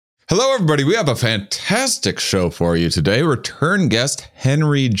Hello, everybody. We have a fantastic show for you today. Return guest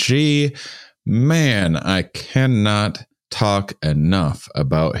Henry G. Man, I cannot talk enough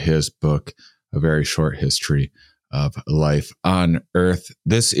about his book, A Very Short History of Life on Earth.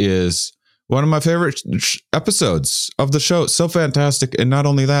 This is one of my favorite episodes of the show. It's so fantastic. And not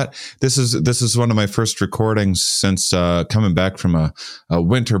only that, this is one of my first recordings since coming back from a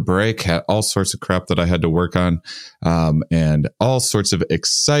winter break. Had all sorts of crap that I had to work on, and all sorts of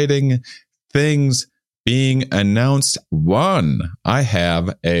exciting things being announced. One, I have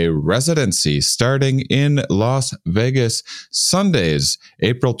a residency starting in Las Vegas Sundays,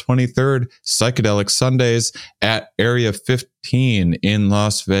 April 23rd, Psychedelic Sundays at Area 15 in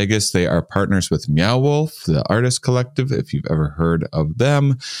Las Vegas. They are partners with Meow Wolf, the artist collective, if you've ever heard of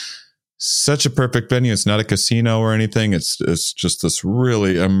them. Such a perfect venue. It's not a casino or anything. It's just this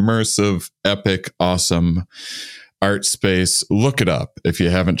really immersive, epic, awesome art space. Look it up if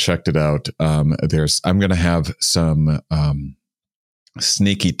you haven't checked it out. I'm going to have some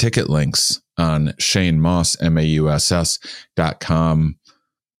sneaky ticket links on Shane Mauss, MAUSS.com.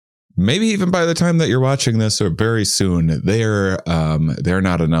 Maybe even by the time that you're watching this, or very soon. They're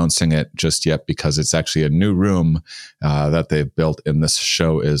not announcing it just yet because it's actually a new room that they've built, and this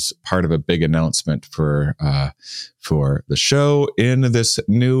show is part of a big announcement for the show in this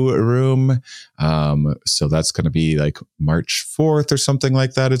new room. So that's going to be like March 4th or something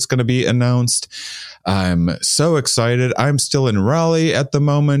like that. It's going to be announced. I'm so excited. I'm still in Raleigh at the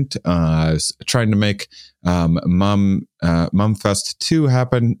moment, trying to make Mumfest 2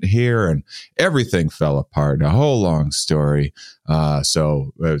 happen here, and everything fell apart. A whole long story.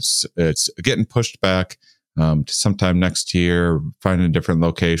 So it's getting pushed back to sometime next year, finding different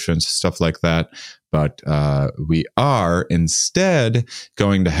locations, stuff like that. But we are instead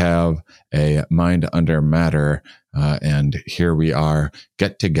going to have a Mind Under Matter, and here we are,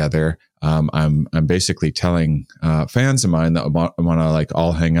 get together. I'm basically telling fans of mine that want to like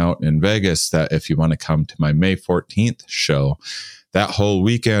all hang out in Vegas that if you want to come to my May 14th show, that whole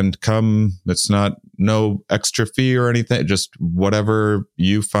weekend, come. It's no extra fee or anything, just whatever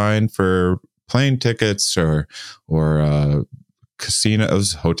you find for plane tickets or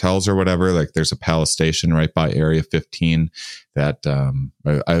casinos, hotels, or whatever. Like there's a Palace Station right by Area 15 that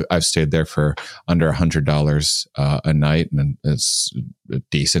I've stayed there for under $100 a night, and it's a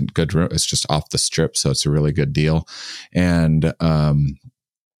decent, good room. It's just off the strip, so it's a really good deal. And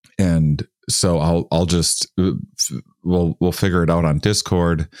so I'll just we'll figure it out on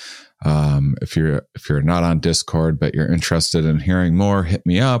Discord. If you're not on Discord but you're interested in hearing more, hit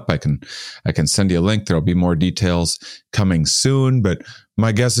me up. I can send you a link. There'll be more details coming soon, but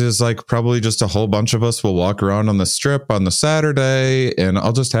my guess is like probably just a whole bunch of us will walk around on the strip on the Saturday, and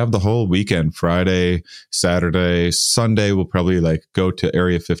I'll just have the whole weekend, Friday, Saturday, Sunday. We'll probably like go to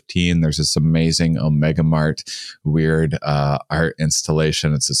Area 15. There's this amazing Omega Mart weird art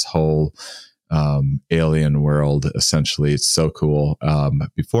installation. It's this whole alien world, essentially. It's so cool.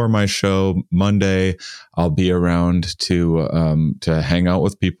 Before my show Monday, I'll be around to hang out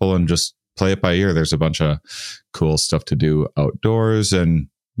with people and just play it by ear. There's a bunch of cool stuff to do outdoors, and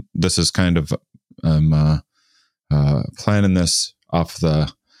this is kind of planning this off the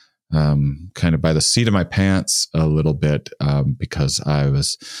kind of by the seat of my pants a little bit, because I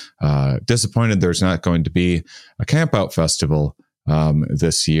was disappointed there's not going to be a camp out festival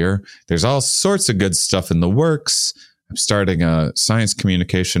this year. There's all sorts of good stuff in the works. I'm starting a science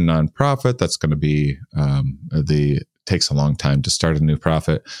communication nonprofit. That's going to be takes a long time to start a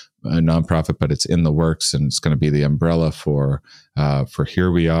nonprofit, but it's in the works, and it's going to be the umbrella for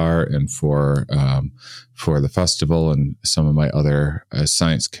Here We Are and for the festival and some of my other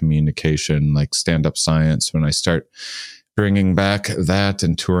science communication, like stand-up science, when I start bringing back that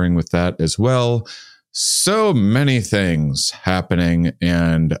and touring with that as well. So many things happening,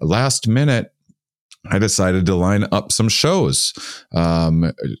 and last minute, I decided to line up some shows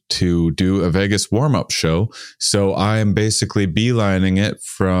to do a Vegas warm-up show. So I am basically beelining it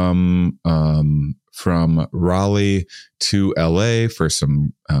from Raleigh to LA for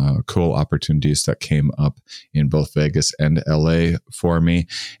some cool opportunities that came up in both Vegas and LA for me.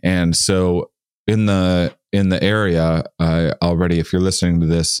 And so in the area, already, if you're listening to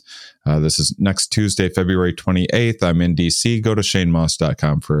this, this is next Tuesday, February 28th. I'm in DC. Go to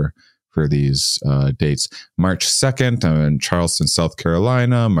shanemauss.com for these dates. March 2nd, I'm in Charleston, South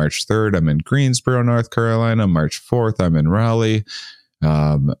Carolina. March 3rd, I'm in Greensboro, North Carolina. March 4th, I'm in Raleigh.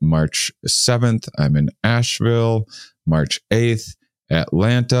 March 7th, I'm in Asheville. March 8th,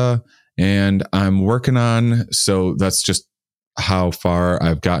 Atlanta. And I'm working on, so that's just how far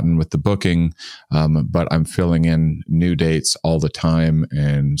I've gotten with the booking, but I'm filling in new dates all the time.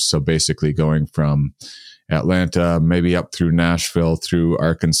 And so basically going from Atlanta, maybe up through Nashville, through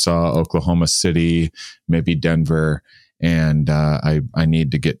Arkansas, Oklahoma City, maybe Denver. And I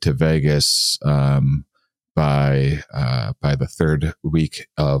need to get to Vegas by the third week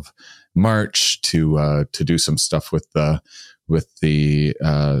of March to do some stuff with the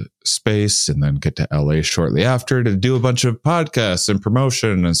space, and then get to LA shortly after to do a bunch of podcasts and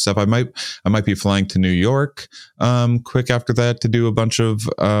promotion and stuff. I might be flying to New York quick after that to do a bunch of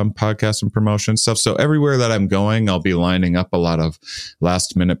podcasts and promotion stuff. So everywhere that I'm going, I'll be lining up a lot of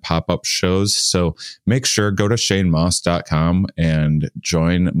last minute pop-up shows. So make sure, go to shanemoss.com and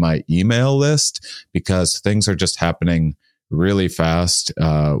join my email list, because things are just happening really fast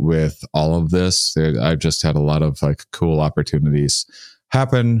with all of this. I've just had a lot of like cool opportunities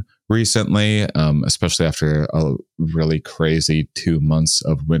happen recently, especially after a really crazy 2 months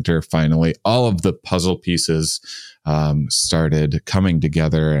of winter. Finally, all of the puzzle pieces started coming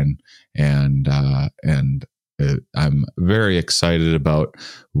together, and I'm very excited about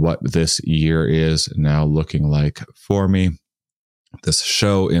what this year is now looking like for me. This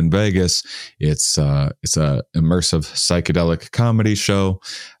show in Vegas, it's a immersive psychedelic comedy show.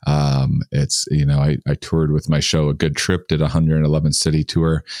 It's, I toured with my show A Good Trip, did a 111 city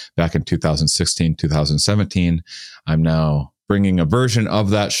tour back in 2016, 2017. I'm now bringing a version of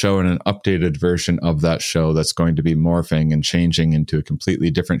that show and an updated version of that show that's going to be morphing and changing into a completely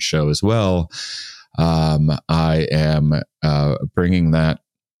different show as well. I am bringing that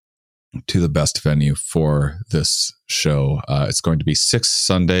to the best venue for this show. It's going to be 6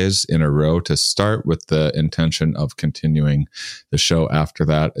 Sundays in a row to start, with the intention of continuing the show after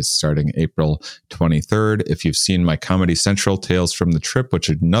that. It's starting April 23rd. If you've seen my Comedy Central Tales from the Trip, which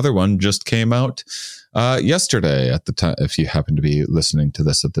another one just came out yesterday at the time, if you happen to be listening to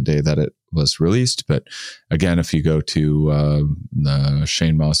this at the day that it was released. But again, if you go to the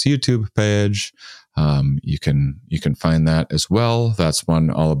Shane Moss YouTube page, you can find that as well. That's one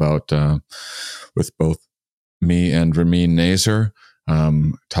all about with both me and Ramin Nazer,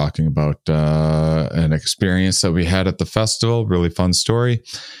 talking about an experience that we had at the festival. Really fun story.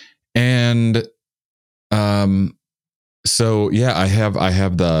 And so yeah, I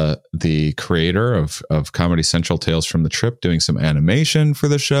have the creator of Comedy Central Tales from the Trip doing some animation for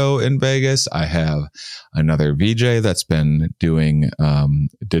the show in Vegas. I have another VJ that's been doing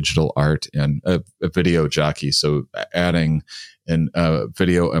digital art and a video jockey, so adding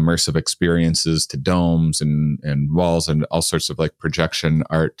video immersive experiences to domes and walls and all sorts of like projection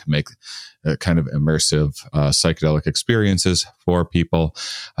art to make kind of immersive psychedelic experiences for people.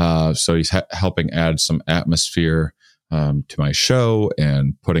 So he's helping add some atmosphere to my show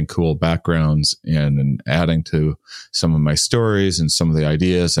and putting cool backgrounds in and adding to some of my stories and some of the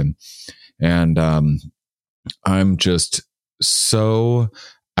ideas. And I'm just so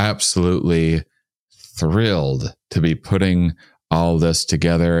absolutely thrilled to be putting all this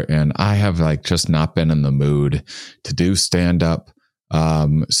together. And I have like just not been in the mood to do stand up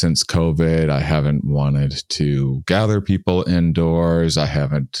since COVID. I haven't wanted to gather people indoors. I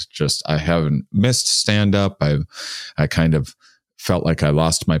haven't missed stand up. I kind of felt like I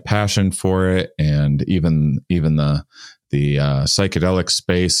lost my passion for it. And even the psychedelic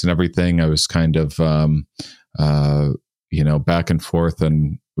space and everything, I was kind of, back and forth,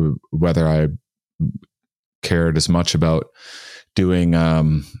 and whether I cared as much about doing,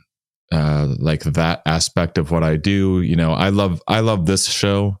 like that aspect of what I do. I love this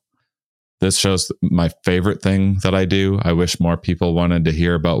show. This show's my favorite thing that I do. I wish more people wanted to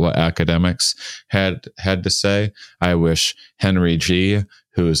hear about what academics had to say. I wish Henry G.,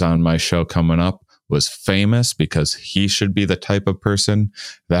 who is on my show coming up, was famous, because he should be the type of person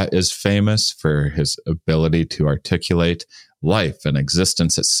that is famous for his ability to articulate life and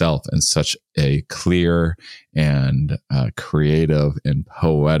existence itself in such a clear and creative and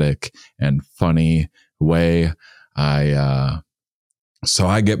poetic and funny way. So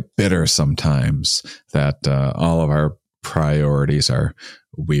I get bitter sometimes that all of our priorities are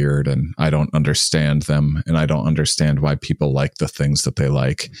weird and I don't understand them, and I don't understand why people like the things that they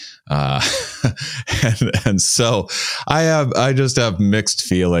like. And so I just have mixed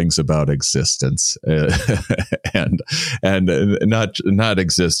feelings about existence, and not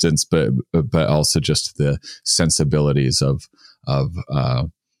existence, but also just the sensibilities of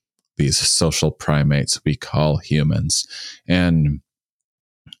these social primates we call humans. And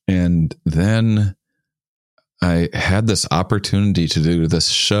then I had this opportunity to do this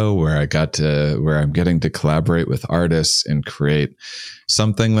show where I'm getting to collaborate with artists and create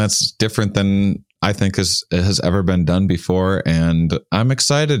something that's different than I think has ever been done before, and I'm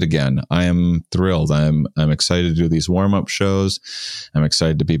excited again. I am thrilled. I'm excited to do these warm-up shows. I'm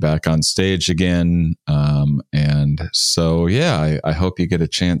excited to be back on stage again. And so, yeah, I hope you get a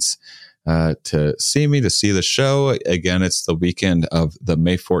chance to see me, to see the show. Again, it's the weekend of the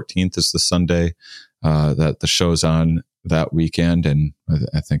May 14th is the Sunday that the show's on that weekend, and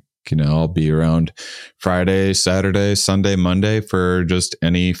I think, I'll be around Friday, Saturday, Sunday, Monday for just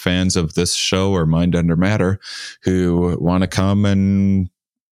any fans of this show or Mind Under Matter who want to come and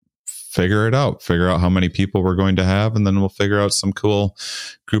figure out how how many people we're going to have. And then we'll figure out some cool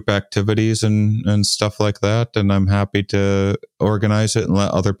group activities and stuff like that. And I'm happy to organize it and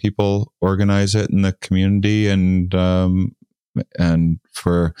let other people organize it in the community. And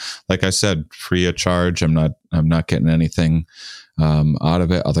for, like I said, free of charge. I'm not getting anything out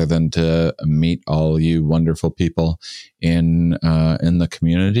of it other than to meet all you wonderful people in the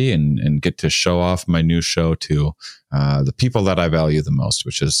community and get to show off my new show to the people that I value the most,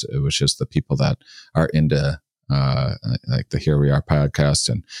 which is the people that are into like the Here We Are podcast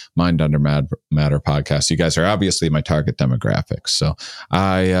and Mind Under Matter podcast. You guys are obviously my target demographic, so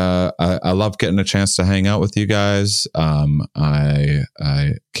I love getting a chance to hang out with you guys. I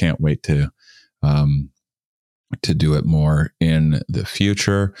can't wait to do it more in the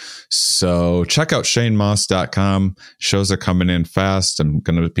future. So check out ShaneMoss.com. Shows are coming in fast. I'm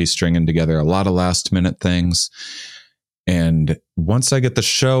going to be stringing together a lot of last minute things. And once I get the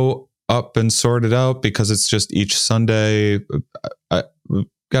show up and sorted out, because it's just each Sunday, we've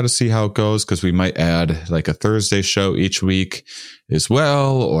got to see how it goes, because we might add like a Thursday show each week as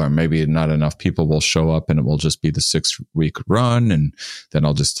well, or maybe not enough people will show up and it will just be the 6-week run, and then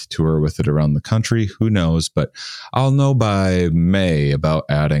I'll just tour with it around the country. Who knows? But I'll know by May about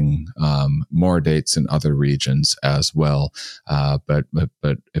adding more dates in other regions as well. But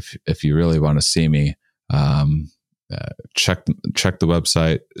if you really want to see me, check the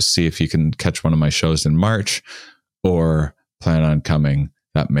website, see if you can catch one of my shows in March, or plan on coming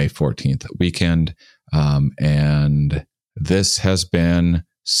that May 14th weekend. And this has been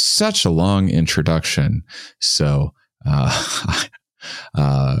such a long introduction. So a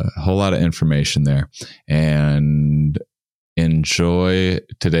whole lot of information there. And enjoy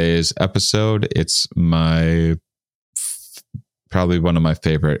today's episode. It's probably one of my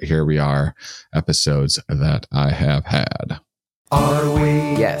favorite Here We Are episodes that I have had. Are we?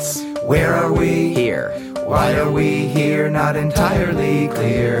 Yes. Where are we? Here. Why are we here? Not entirely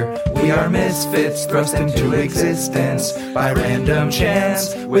clear. We are misfits thrust into existence by random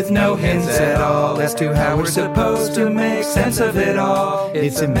chance, with no hints at all as to how we're supposed to make sense of it all.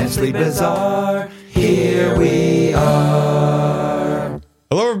 It's immensely bizarre. Here we are.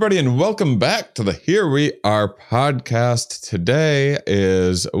 Hello, everybody, and welcome back to the Here We Are podcast. Today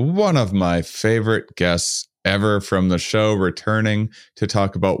is one of my favorite guests ever from the show, returning to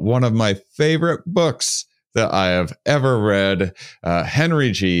talk about one of my favorite books that I have ever read.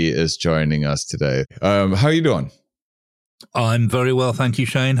 Henry G is joining us today. How are you doing? I'm very well, thank you,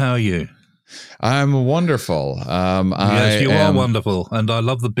 Shane. How are you? I'm wonderful. Yes, you are wonderful, and I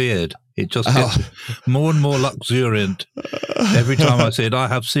love the beard. It just gets more and more luxuriant every time I see it. I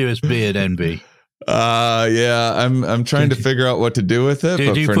have serious beard envy. Yeah, I'm trying to figure out what to do with it,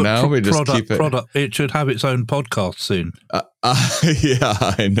 but for now we just keep it. It should have its own podcast soon. Yeah,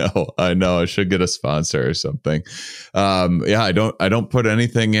 I know. I should get a sponsor or something. Yeah, I don't put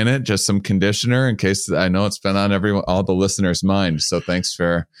anything in it, just some conditioner in case. I know it's been on all the listeners' mind. So thanks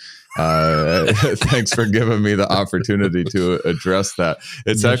for giving me the opportunity to address that.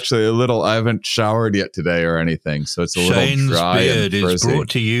 It's actually a little, I haven't showered yet today or anything, so it's a Shane's little dry beard and is brought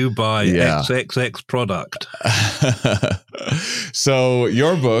to you by XXX product. So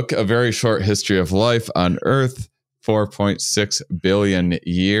your book, A Very Short History of Life on Earth, 4.6 billion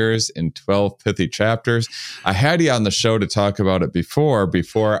years in 12 pithy chapters. I had you on the show to talk about it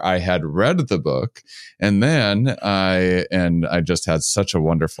before I had read the book. And then I just had such a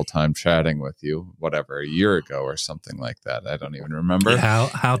wonderful time chatting with you, a year ago or something like that. I don't even remember.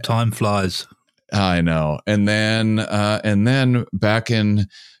 How time flies. I know. And then back in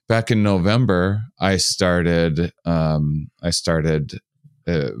November, I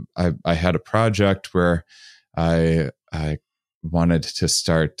had a project where I wanted to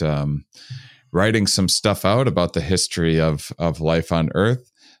start writing some stuff out about the history of life on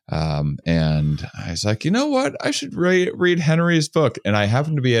Earth. And I was like, you know what? I should read Henry's book. And I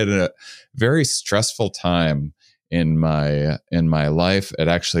happened to be at a very stressful time in my life. It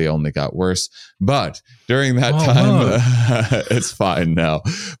actually only got worse, but during that time, it's fine now.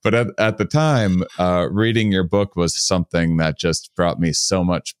 But at the time, reading your book was something that just brought me so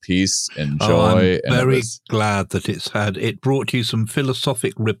much peace and joy. I'm very glad that it brought you some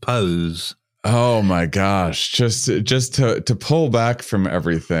philosophic repose. Oh my gosh, just to pull back from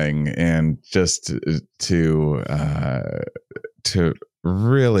everything and just to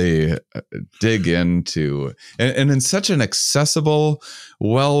really dig into, and in such an accessible,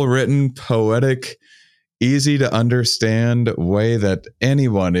 well-written, poetic, easy to understand way that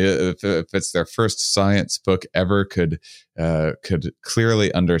anyone, if it's their first science book ever, could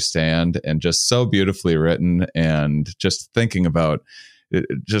clearly understand, and just so beautifully written, and just thinking about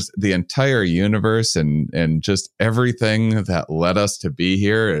just the entire universe and just everything that led us to be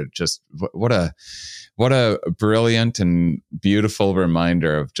here. Just what a brilliant and beautiful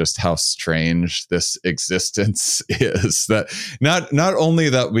reminder of just how strange this existence is. That not only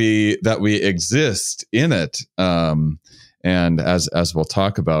that we exist in it, and as we'll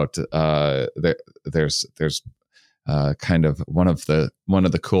talk about, there's kind of one of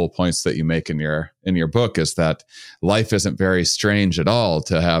the cool points that you make in your book is that life isn't very strange at all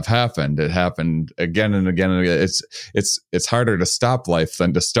to have happened. It happened again and again and again. It's harder to stop life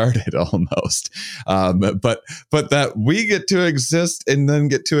than to start it almost. But that we get to exist and then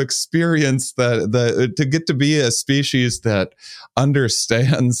get to experience to get to be a species that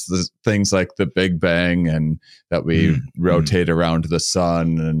understands things like the Big Bang, and that we rotate around the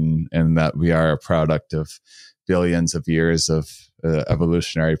sun, and that we are a product of billions of years of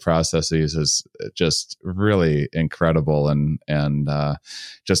evolutionary processes, is just really incredible, and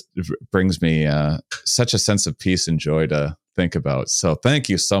just brings me such a sense of peace and joy to think about. So thank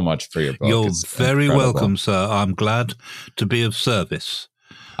you so much for your book. You're very welcome, sir. I'm glad to be of service.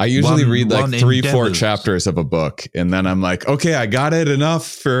 I usually read like 3-4 chapters of a book, and then I'm like, okay, I got it enough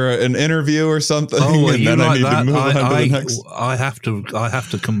for an interview or something. Oh, and then I need to move on to the next. I have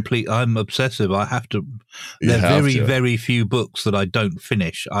to complete. I'm obsessive. I have to. There are very few books that I don't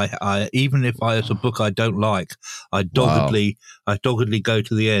finish. I even if it's a book I don't like, I doggedly go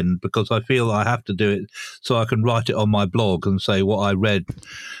to the end, because I feel I have to do it so I can write it on my blog and say what I read,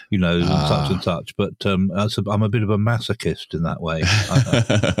 such and such. But I'm a bit of a masochist in that way.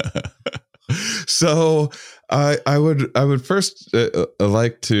 So I would first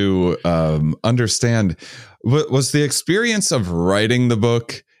like to understand, was the experience of writing the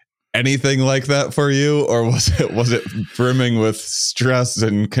book anything like that for you, or was it brimming with stress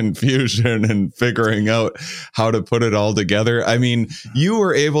and confusion and figuring out how to put it all together? I mean, you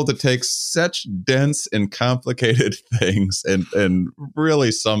were able to take such dense and complicated things and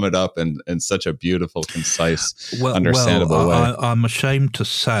really sum it up in such a beautiful, concise, understandable way. I'm ashamed to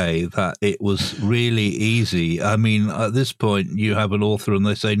say that it was really easy. I mean, at this point, you have an author and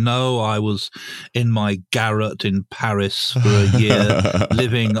they say, no, I was in my garret in Paris for a year,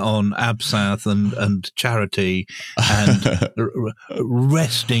 living on absinthe and charity, and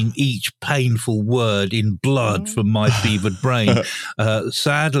resting each painful word in blood from my fevered brain.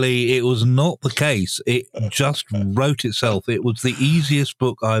 Sadly, it was not the case. It just wrote itself. It was the easiest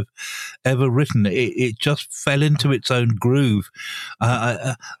book I've ever written. It just fell into its own groove.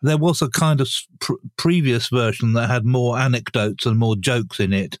 There was a kind of previous version that had more anecdotes and more jokes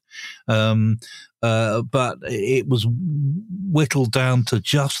in it. But it was whittled down to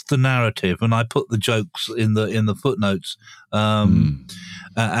just the narrative, and I put the jokes in the footnotes.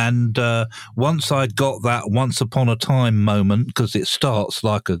 And once I'd got that once upon a time moment, because it starts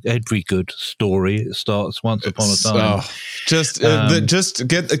like every good story, it starts once upon a time. Just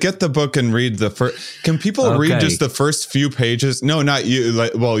get the book and read the first. Can people read just the first few pages? No, not you.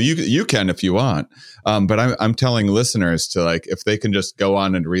 You can if you want. But I'm telling listeners to, like, if they can just go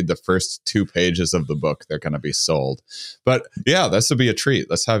on and read the first 2 pages of the book, they're going to be sold. But yeah, this would be a treat.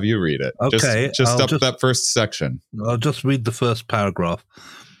 Let's have you read it. Okay. Just that first section. I'll just read the first paragraph.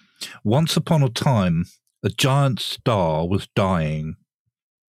 Once upon a time, a giant star was dying.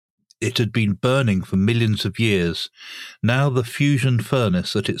 It had been burning for millions of years. Now the fusion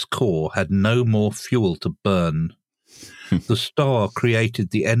furnace at its core had no more fuel to burn. The star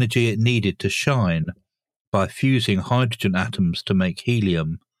created the energy it needed to shine by fusing hydrogen atoms to make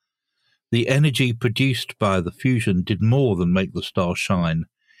helium. The energy produced by the fusion did more than make the star shine.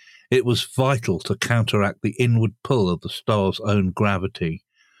 It was vital to counteract the inward pull of the star's own gravity.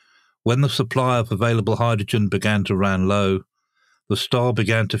 When the supply of available hydrogen began to run low, the star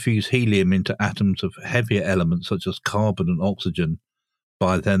began to fuse helium into atoms of heavier elements such as carbon and oxygen.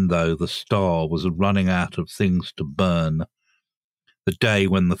 By then, though, the star was running out of things to burn. The day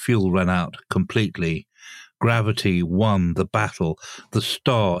when the fuel ran out completely Gravity won the battle. The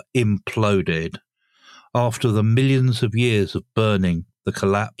star imploded. After the millions of years of burning, the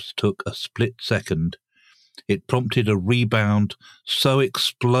collapse took a split second. It prompted a rebound so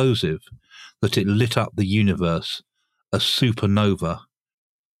explosive that it lit up the universe, a supernova.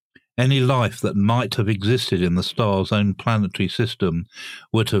 Any life that might have existed in the star's own planetary system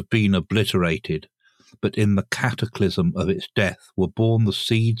would have been obliterated, but in the cataclysm of its death were born the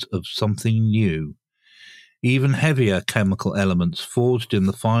seeds of something new. Even heavier chemical elements forged in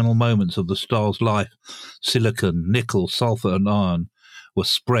the final moments of the star's life, silicon, nickel, sulfur, and iron, were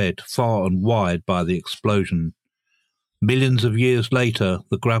spread far and wide by the explosion. Millions of years later,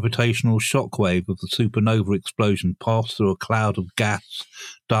 the gravitational shockwave of the supernova explosion passed through a cloud of gas,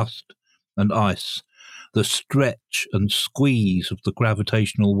 dust, and ice. The stretch and squeeze of the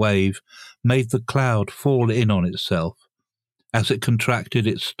gravitational wave made the cloud fall in on itself. As it contracted,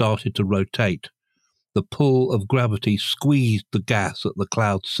 it started to rotate. The pull of gravity squeezed the gas at the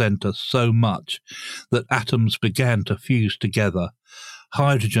cloud's center so much that atoms began to fuse together.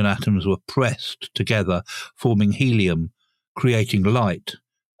 Hydrogen atoms were pressed together, forming helium, creating light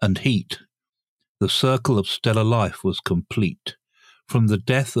and heat. The circle of stellar life was complete. From the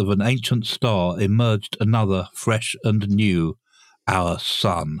death of an ancient star emerged another, fresh and new, our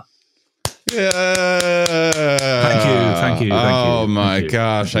sun. Yeah. Thank you. Oh my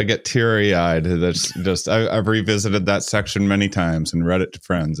gosh, I get teary-eyed. That's just I've revisited that section many times and read it to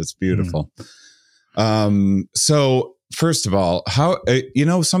friends. It's beautiful. So first of all, how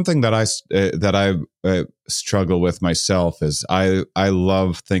something that I struggle with myself is I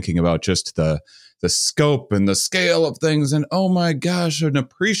love thinking about just the scope and the scale of things, and oh my gosh, an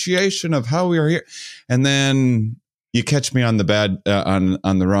appreciation of how we are here, and then you catch me on the bad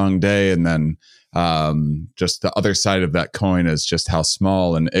on the wrong day, and then just the other side of that coin is just how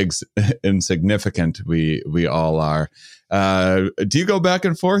small and insignificant we all are. Do you go back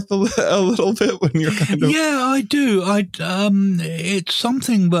and forth a little bit when you're kind of? Yeah, I do. It's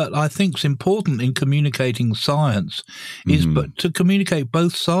something that I think is important in communicating science, is but to communicate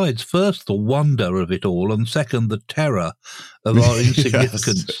both sides. First, the wonder of it all, and second, the terror of our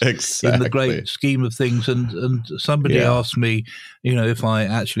insignificance in the great scheme of things. And somebody asked me, if I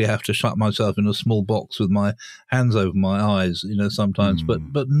actually have to shut myself in a small box with my hands over my eyes, sometimes.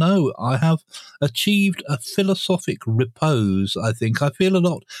 But no, I have achieved a philosophic repose, I think. I feel a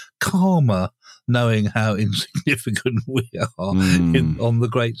lot calmer knowing how insignificant we are on the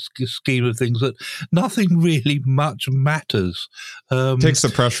great scheme of things, that nothing really much matters. Takes the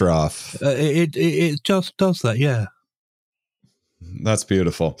pressure off. It just does that, yeah. That's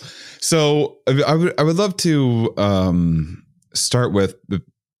beautiful. So I would love to start with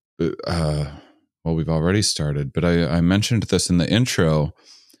well, we've already started, but I mentioned this in the intro.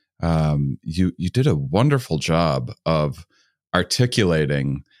 You did a wonderful job of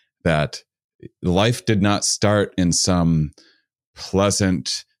articulating that life did not start in some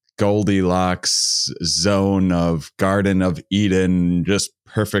pleasant Goldilocks zone of Garden of Eden, just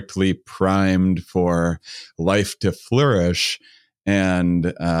perfectly primed for life to flourish.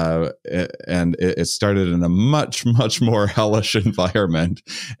 And it started in a much, much more hellish environment.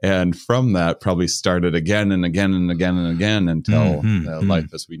 And from that probably started again and again and again and again until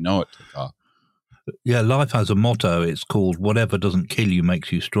life as we know it took off. Yeah, life has a motto. It's called "Whatever doesn't kill you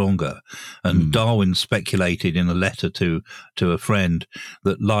makes you stronger." And Darwin speculated in a letter to a friend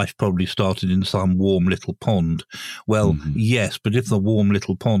that life probably started in some warm little pond. Well, yes, but if the warm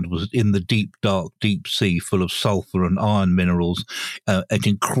little pond was in the deep, dark, deep sea full of sulfur and iron minerals at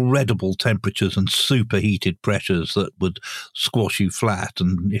incredible temperatures and superheated pressures that would squash you flat,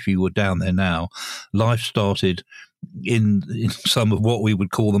 and if you were down there now, life started in some of what we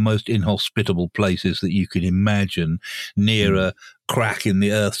would call the most inhospitable places that you can imagine, near a crack in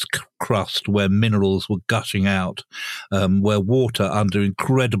the Earth's crust where minerals were gushing out, where water under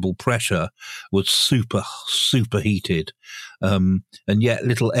incredible pressure was superheated, and yet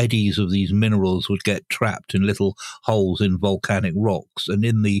little eddies of these minerals would get trapped in little holes in volcanic rocks, and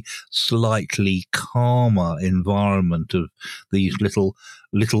in the slightly calmer environment of these little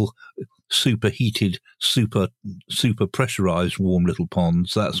superheated, super pressurized warm little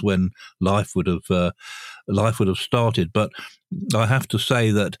ponds, that's when life would have started. But I have to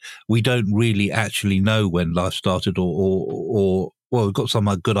say that we don't really actually know when life started, or well, we've got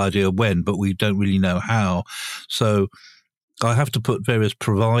some good idea when, but we don't really know how. So I have to put various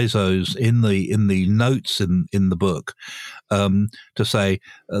provisos in the notes in the book to say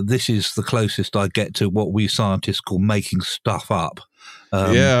this is the closest I get to what we scientists call making stuff up.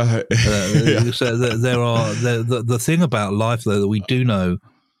 So there are the thing about life, though, that we do know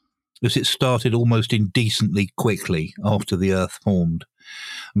as it started almost indecently quickly after the Earth formed.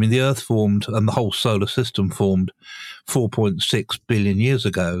 I mean, the Earth formed and the whole solar system formed 4.6 billion years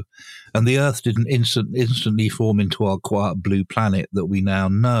ago, and the Earth didn't instantly form into our quiet blue planet that we now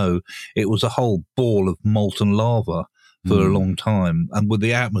know. It was a whole ball of molten lava for a long time, and with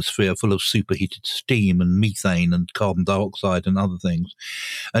the atmosphere full of superheated steam and methane and carbon dioxide and other things.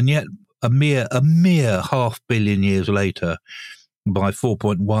 And yet, a mere 500 million years later, by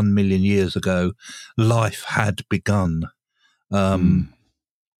 4.1 million years ago, life had begun.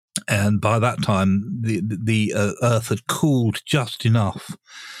 And by that time, the Earth had cooled just enough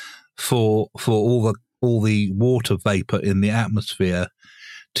for all the water vapor in the atmosphere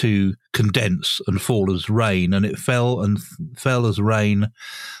to condense and fall as rain, and it fell as rain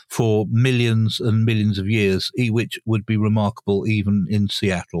for millions and millions of years, which would be remarkable even in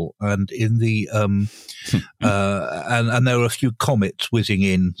Seattle. And in the and there were a few comets whizzing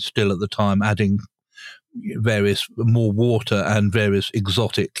in still at the time, adding various more water and various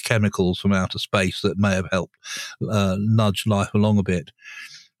exotic chemicals from outer space that may have helped nudge life along a bit.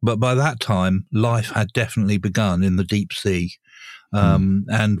 But by that time, life had definitely begun in the deep sea.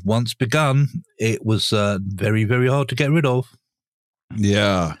 And once begun, it was very, very hard to get rid of.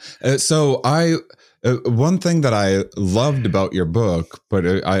 Yeah. So one thing that I loved about your book, but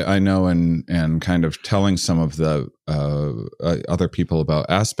I know and kind of telling some of the other people about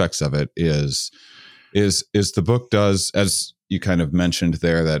aspects of it is the book does, as you kind of mentioned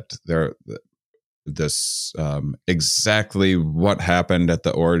there, that this exactly what happened at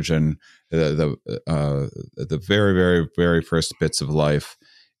the origin, the very, very, very first bits of life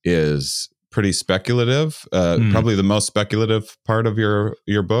is pretty speculative, probably the most speculative part of your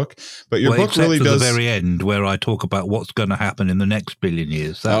book. But your book really does, the very end where I talk about what's going to happen in the next billion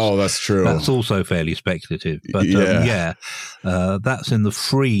years. That's true. That's also fairly speculative. But that's in the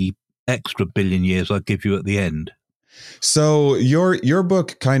free extra billion years I give you at the end. So your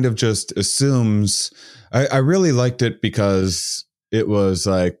book kind of just assumes. I really liked it because it was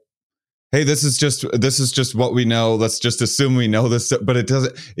like, hey, this is just what we know. Let's just assume we know this stuff. But it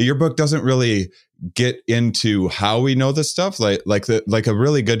doesn't. Your book doesn't really get into how we know this stuff. Like a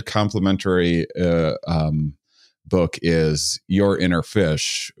really good complementary book is Your Inner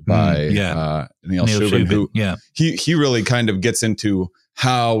Fish by Neil Shubin, who he really kind of gets into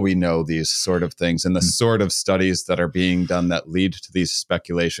how we know these sort of things and the sort of studies that are being done that lead to these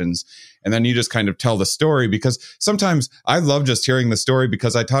speculations. And then you just kind of tell the story, because sometimes I love just hearing the story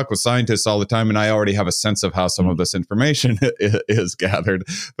because I talk with scientists all the time and I already have a sense of how some of this information is gathered.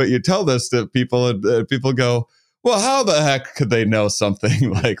 But you tell this to people and people go, well, how the heck could they know something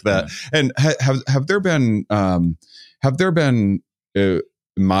like that? And have there been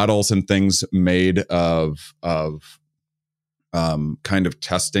models and things made of kind of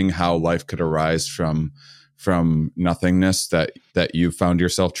testing how life could arise from nothingness that you found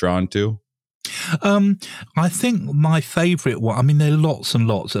yourself drawn to? I think my favorite one, I mean, there are lots and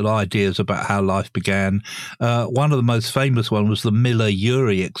lots of ideas about how life began. One of the most famous one was the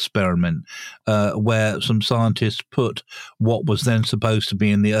Miller-Urey experiment, where some scientists put what was then supposed to be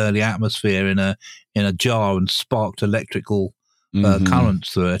in the early atmosphere in a jar and sparked electrical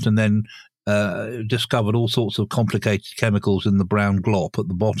currents through it, and then discovered all sorts of complicated chemicals in the brown glop at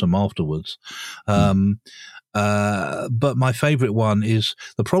the bottom afterwards. But my favorite one is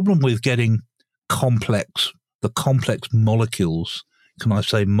the problem with getting the complex molecules. Can I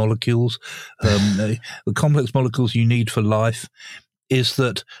say molecules? The complex molecules you need for life is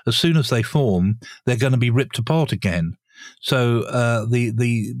that as soon as they form, they're going to be ripped apart again. So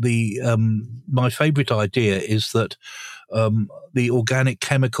my favorite idea is that the organic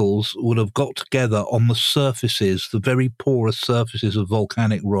chemicals would have got together on the surfaces, the very porous surfaces of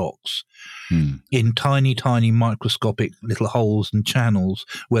volcanic rocks, in tiny, tiny microscopic little holes and channels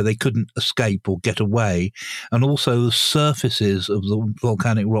where they couldn't escape or get away. And also the surfaces of the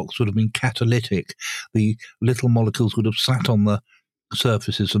volcanic rocks would have been catalytic. The little molecules would have sat on the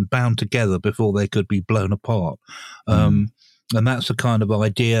surfaces and bound together before they could be blown apart. And that's the kind of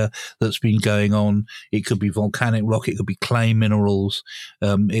idea that's been going on. It could be volcanic rock, it could be clay minerals,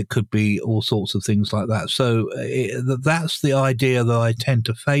 it could be all sorts of things like that. So that's the idea that I tend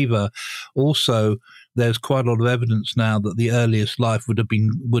to favor. Also, there's quite a lot of evidence now that the earliest life would have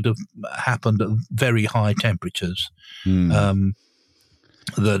happened at very high temperatures.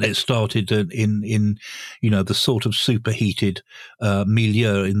 That it started in the sort of superheated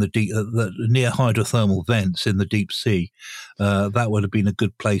milieu in the deep, near hydrothermal vents in the deep sea. That would have been a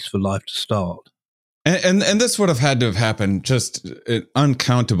good place for life to start. And this would have had to have happened just an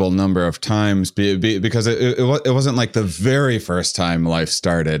uncountable number of times because it wasn't like the very first time life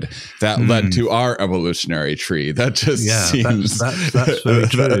started that led to our evolutionary tree. That just seems that's very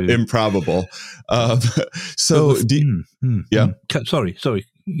true. Improbable. Sorry.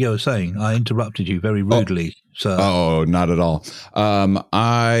 You were saying I interrupted you very rudely, sir. Oh, not at all.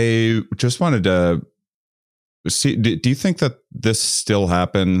 I just wanted to see. Do you think that this still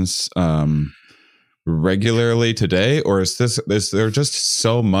happens regularly today, or is there just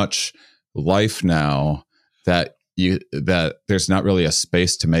so much life now that there's not really a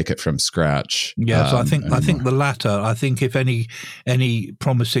space to make it from scratch? Yes, I think the latter. I think if any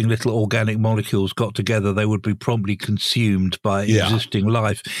promising little organic molecules got together, they would be promptly consumed by existing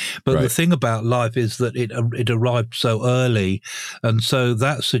life. But the thing about life is that it arrived so early, and so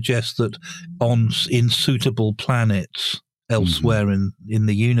that suggests that in suitable planets elsewhere in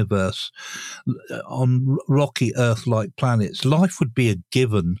the universe, on rocky Earth-like planets, life would be a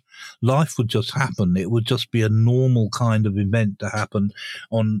given. Life would just happen. It would just be a normal kind of event to happen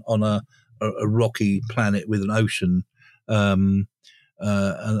on a rocky planet with an ocean. And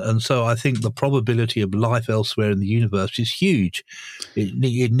so I think the probability of life elsewhere in the universe is huge. It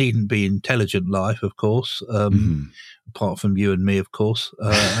needn't be intelligent life, of course, apart from you and me, of course,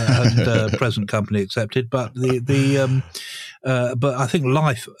 and present company accepted. But but I think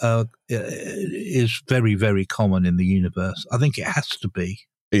life is very, very common in the universe. I think it has to be.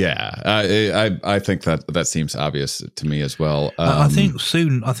 Yeah, I think that seems obvious to me as well. I think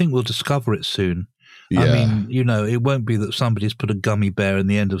we'll discover it soon. Yeah. I mean, it won't be that somebody's put a gummy bear in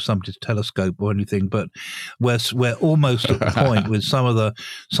the end of somebody's telescope or anything, but we're almost at the point with some of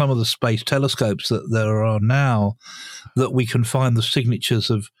the space telescopes that there are now that we can find the signatures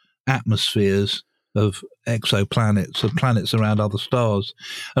of atmospheres of exoplanets, of planets around other stars,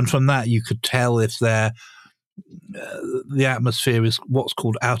 and from that you could tell if the atmosphere is what's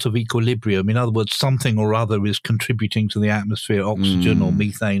called out of equilibrium. In other words, something or other is contributing to the atmosphere, oxygen or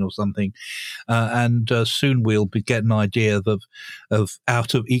methane or something. And soon we'll get an idea of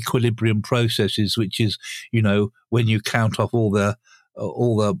out of equilibrium processes, which is, when you count off all the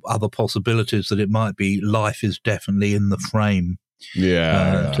other possibilities that it might be, life is definitely in the frame.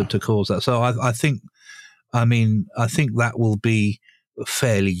 To cause that. So I think that will be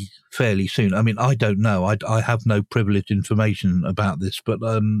fairly soon. I mean, I don't know. I have no privileged information about this, but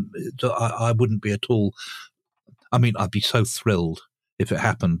I wouldn't be at all. I mean, I'd be so thrilled if it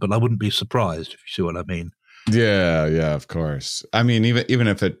happened, but I wouldn't be surprised, if you see what I mean. Yeah, of course. I mean, even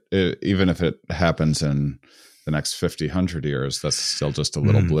if it happens in the next 50, 100 years, that's still just a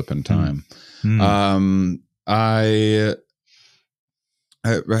little blip in time.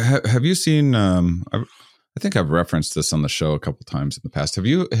 Have you seen? I think I've referenced this on the show a couple times in the past. Have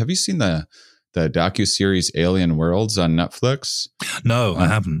you seen the docuseries Alien Worlds on Netflix? No, I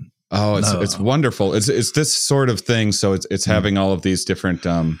haven't. Oh, it's wonderful. It's this sort of thing. So it's having all of these different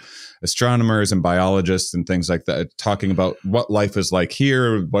astronomers and biologists and things like that talking about what life is like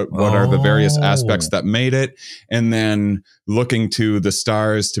here, what are the various aspects that made it, and then looking to the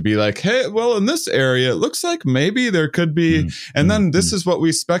stars to be like, hey, well, in this area, it looks like maybe there could be, and then this is what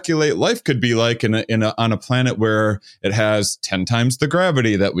we speculate life could be like on a planet where it has 10 times the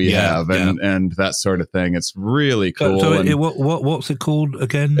gravity that we have, and that sort of thing. It's really cool. So what's it called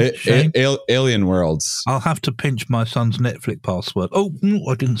again? Alien Worlds. I'll have to pinch my son's Netflix password. Oh,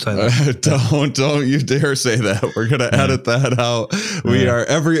 I didn't say that. Don't you dare say that. We're gonna edit that out. We are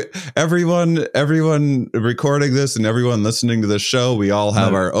everyone recording this and everyone listening to the show. We all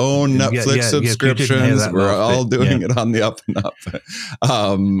have our own Netflix subscriptions. We're all doing it on the up and up.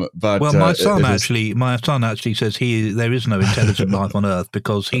 But my son actually says there is no intelligent life on Earth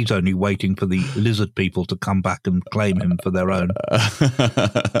because he's only waiting for the lizard people to come back and claim him for their own.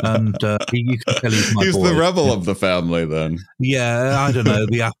 And you can tell he's the rebel of the family. Then I don't know.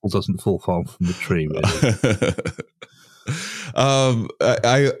 The apple doesn't fall far from the tree, really.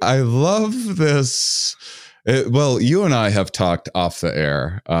 I love this. You and I have talked off the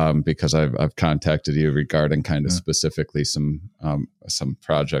air because I've contacted you regarding kind of specifically some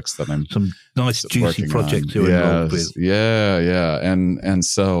projects that I'm some nice juicy projects you're involved with. Yeah, and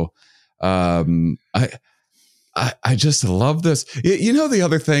so I just love this. The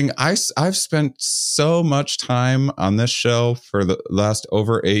other thing, I've spent so much time on this show for the last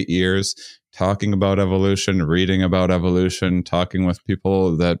over 8 years talking about evolution, reading about evolution, talking with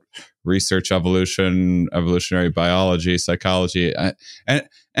people that research evolution, evolutionary biology, psychology, and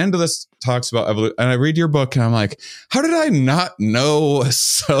Endless talks about evolution. And I read your book and I'm like, how did I not know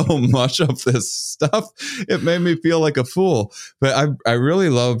so much of this stuff? It made me feel like a fool. But I really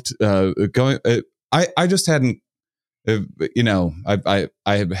loved going. I just hadn't. I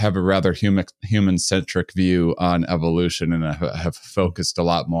have a rather human centric view on evolution, and I have focused a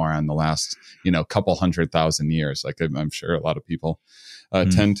lot more on the last couple 100,000 years, like I'm sure a lot of people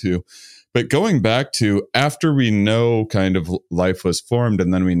tend to. But going back to after we know kind of life was formed,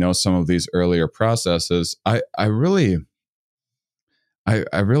 and then we know some of these earlier processes, I really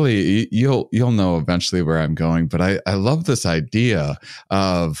you'll know eventually where I'm going, but I love this idea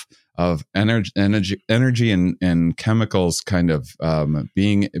of energy and chemicals kind of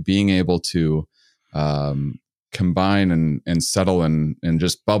being able to combine and settle in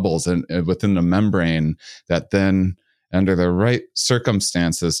just bubbles and within the membrane that then under the right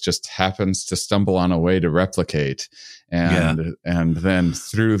circumstances just happens to stumble on a way to replicate, and then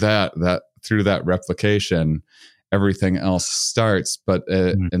through that replication everything else starts. But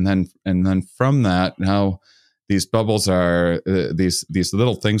and then from that, now these bubbles are these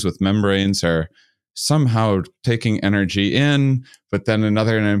little things with membranes are somehow taking energy in, but then an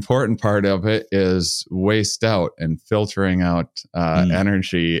important part of it is waste out and filtering out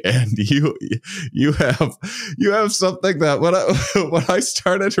energy. And you have something that when I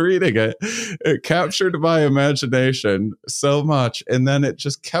started reading it captured my imagination so much, and then it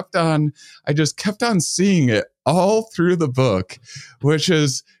just kept on. I just kept on seeing it all through the book, which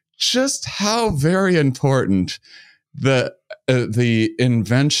is just how very important the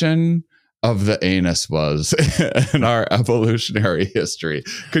invention of the anus was in our evolutionary history.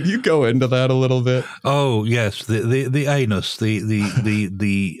 Could you go into that a little bit? Oh yes, the anus,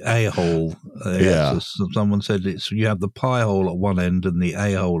 the a hole. Someone said you have the pie hole at one end and the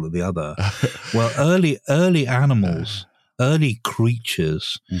a hole at the other. Well, early animals. Early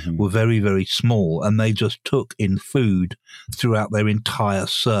creatures were very, very small, and they just took in food throughout their entire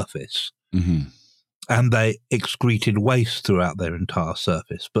surface. And they excreted waste throughout their entire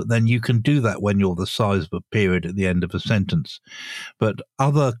surface. But then you can do that when you're the size of a period at the end of a sentence. But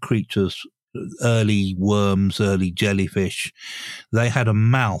other creatures, early worms, early jellyfish, they had a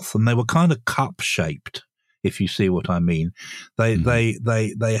mouth, and they were kind of cup-shaped, if you see what I mean. They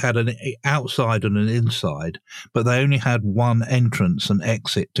had an outside and an inside, but they only had one entrance and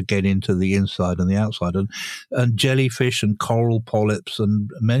exit to get into the inside and the outside. And jellyfish and coral polyps and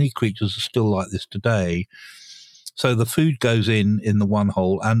many creatures are still like this today. So the food goes in the one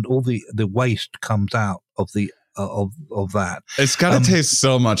hole, and all the waste comes out of the of that. It's got to taste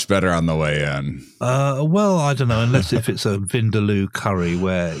so much better on the way in. Well, I don't know, unless if it's a vindaloo curry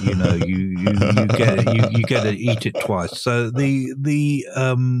where you get to eat it twice. So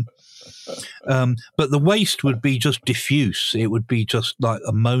but the waste would be just diffuse. It would be just like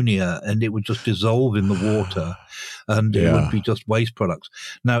ammonia, and it would just dissolve in the water, and it would be just waste products.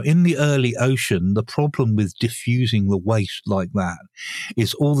 Now, in the early ocean, the problem with diffusing the waste like that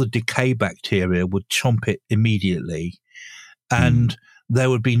is all the decay bacteria would chomp it immediately, and there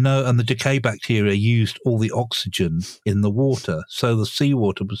would be and the decay bacteria used all the oxygen in the water. So the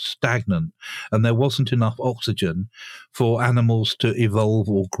seawater was stagnant, and there wasn't enough oxygen for animals to evolve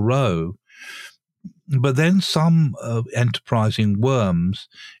or grow. But then some enterprising worms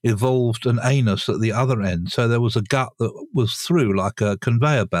evolved an anus at the other end. So there was a gut that was through like a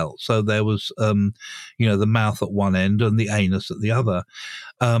conveyor belt. So there was, the mouth at one end and the anus at the other.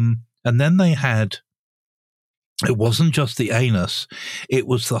 And then they had, it wasn't just the anus, it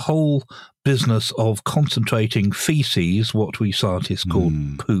was the whole business of concentrating feces, what we scientists call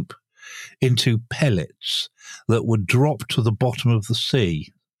poop, into pellets that would drop to the bottom of the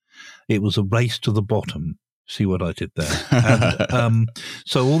sea. It was a race to the bottom. See what I did there? And,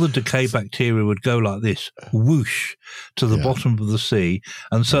 so all the decay bacteria would go like this, whoosh, to the bottom of the sea.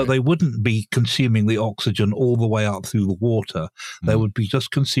 And so they wouldn't be consuming the oxygen all the way up through the water. They would be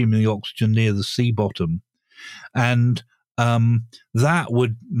just consuming the oxygen near the sea bottom. And that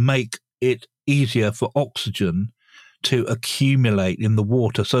would make it easier for oxygen to accumulate in the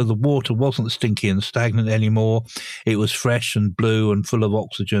water. So the water wasn't stinky and stagnant anymore. It was fresh and blue and full of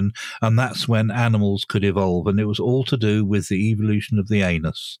oxygen. And that's when animals could evolve. And it was all to do with the evolution of the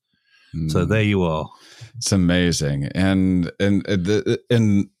anus. So there you are. It's amazing. And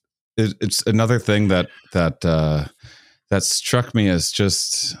it's another thing that struck me as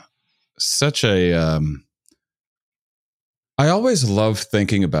just such a, I always love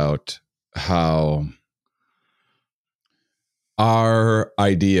thinking about how our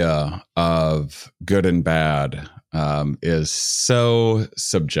idea of good and bad is so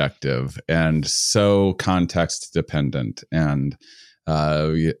subjective and so context dependent. And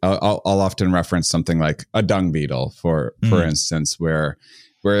I'll often reference something like a dung beetle, for instance, where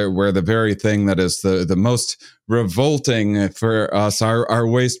the very thing that is the most revolting for us. Our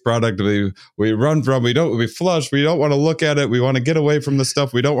waste product we run from, we flush, we don't want to look at it, we want to get away from the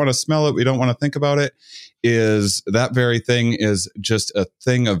stuff, we don't want to smell it, we don't want to think about it, is that very thing is just a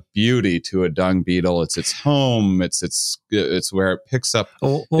thing of beauty to a dung beetle. It's its home, it's where it picks up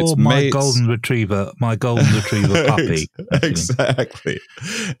or its my mates. golden retriever puppy. Exactly.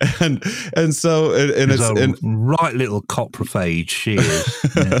 And so it's a right little coprophage she is.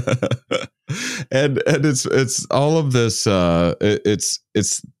 Yeah. and it's all of this it's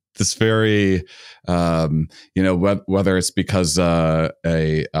this very whether it's because a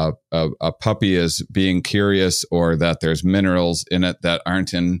puppy is being curious, or that there's minerals in it that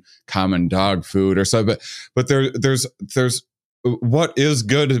aren't in common dog food or so, but there's what is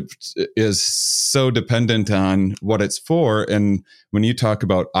good is so dependent on what it's for. And when you talk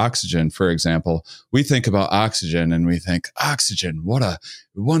about oxygen, for example, we think about oxygen and we think, oxygen, what a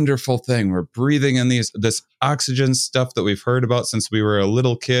wonderful thing. We're breathing in this oxygen stuff that we've heard about since we were a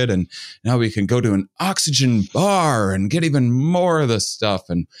little kid. And now we can go to an oxygen bar and get even more of this stuff.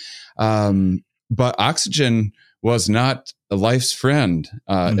 And, but oxygen was not life's friend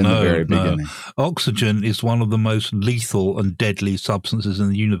in the very beginning. Oxygen is one of the most lethal and deadly substances in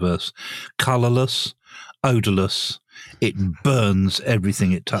the universe. Colorless, odorless. It burns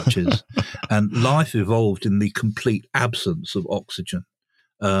everything it touches. And life evolved in the complete absence of oxygen.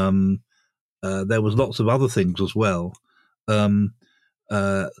 There was lots of other things as well.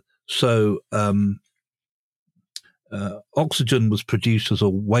 Oxygen was produced as a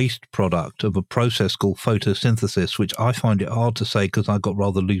waste product of a process called photosynthesis, which I find it hard to say because I've got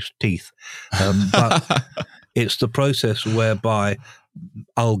rather loose teeth. But it's the process whereby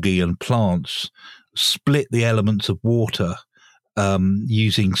algae and plants split the elements of water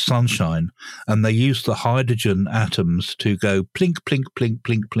using sunshine, and they use the hydrogen atoms to go plink, plink, plink,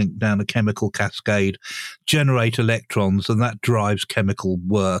 plink, plink down a chemical cascade, generate electrons, and that drives chemical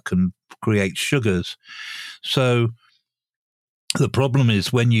work and creates sugars. So the problem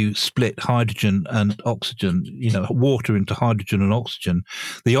is when you split hydrogen and oxygen, water into hydrogen and oxygen,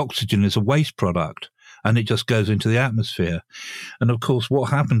 the oxygen is a waste product and it just goes into the atmosphere. And of course, what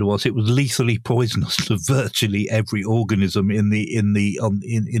happened was it was lethally poisonous to virtually every organism on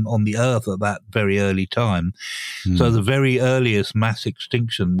the earth at that very early time. So the very earliest mass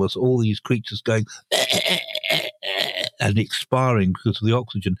extinction was all these creatures going and expiring because of the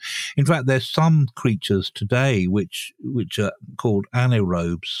oxygen. In fact, there's some creatures today which are called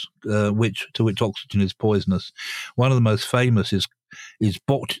anaerobes, to which oxygen is poisonous. One of the most famous is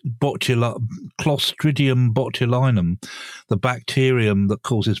Clostridium botulinum, the bacterium that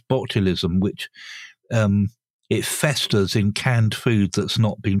causes botulism, which it festers in canned food that's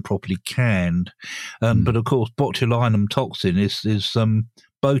not been properly canned. But of course, botulinum toxin is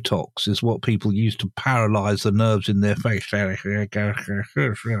Botox is what people use to paralyze the nerves in their face.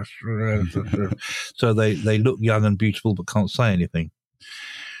 So they look young and beautiful but can't say anything.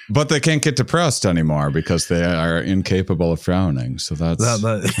 But they can't get depressed anymore because they are incapable of frowning. So that's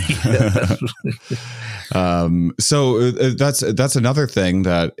that's another thing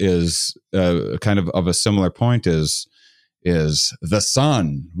that is kind of a similar point is the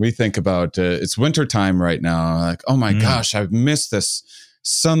sun. We think about it's wintertime right now. Like, oh my gosh, I've missed this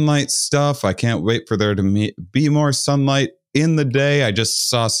sunlight stuff. I can't wait for there to be more sunlight in the day. I just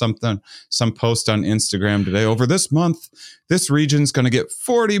saw some post on Instagram today. Over this month, this region's going to get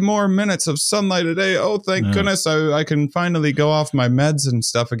 40 more minutes of sunlight a day. Oh, thank goodness. I can finally go off my meds and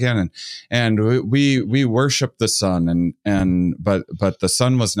stuff again. And we worship the sun but the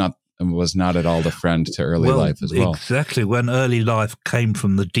sun was not at all the friend to early life as well. Exactly. When early life came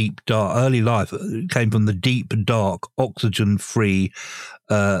from the deep, dark, oxygen-free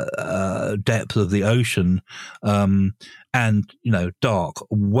depth of the ocean, and dark,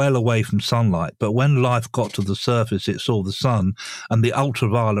 well away from sunlight. But when life got to the surface, it saw the sun, and the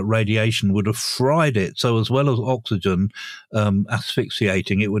ultraviolet radiation would have fried it. So as well as oxygen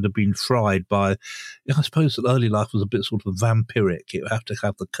asphyxiating, it would have been fried by, I suppose that early life was a bit sort of vampiric. It would have to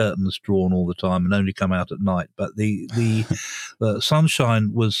have the curtains drawn all the time and only come out at night. But the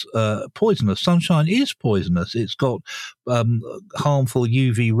sunshine was poisonous. Sunshine is poisonous. It's got harmful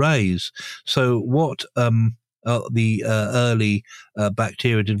UV rays. So what the early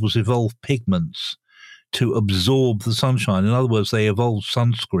bacteria did was evolve pigments to absorb the sunshine. In other words, they evolved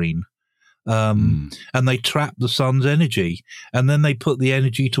sunscreen, and they trapped the sun's energy, and then they put the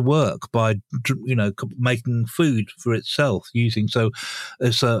energy to work by making food for itself using. So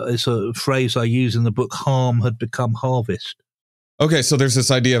it's a phrase I use in the book. Harm had become harvest. Okay, so there's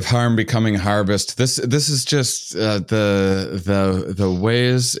this idea of harm becoming harvest. This is just the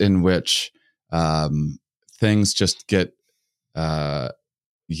ways in which things just get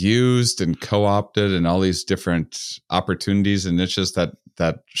used and co-opted, and all these different opportunities and niches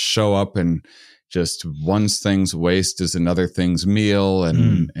that show up, and just one thing's waste is another thing's meal,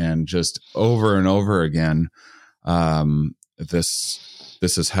 and just over and over again.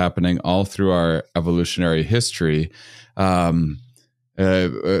 This is happening all through our evolutionary history. One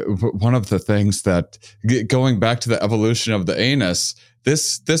of the things that, going back to the evolution of the anus,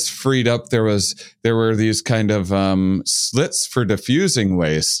 this freed up. There were these kind of slits for diffusing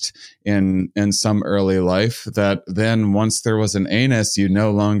waste in some early life, that then once there was an anus, you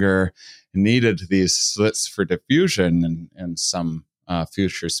no longer needed these slits for diffusion in some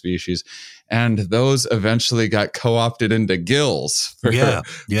future species, and those eventually got co-opted into gills for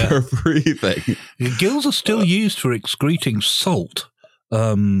breathing. Gills are still used for excreting salt,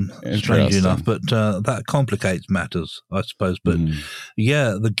 strangely enough, but that complicates matters, I suppose. But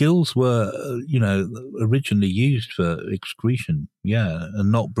the gills were, originally used for excretion,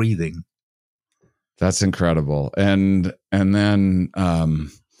 and not breathing. That's incredible. And then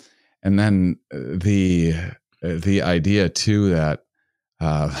the idea too that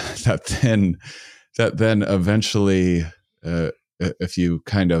that then eventually, if you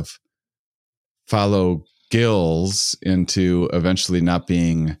kind of follow gills into eventually not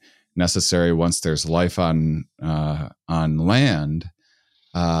being necessary once there's life on land,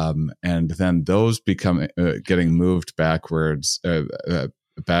 and then those become getting moved backwards,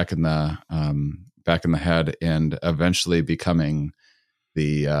 back in the head, and eventually becoming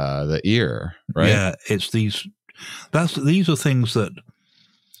the ear, right? Yeah, it's these are things that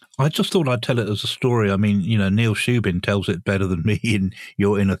I just thought I'd tell it as a story. I mean, Neil Shubin tells it better than me in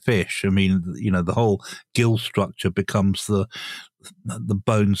You're in a Fish. I mean, the whole gill structure becomes the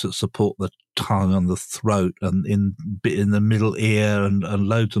bones that support the tongue and the throat and in the middle ear and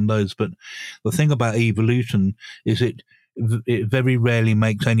loads and loads. But the thing about evolution is it very rarely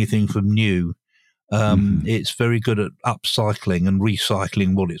makes anything from new. It's very good at upcycling and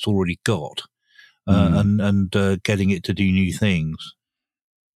recycling what it's already got, and getting it to do new things.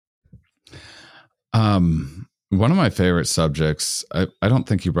 One of my favorite subjects, I don't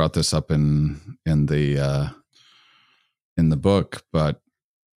think you brought this up in the book, but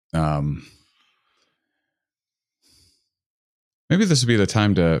maybe this would be the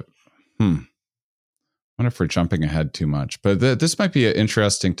time to I wonder if we're jumping ahead too much, but this might be an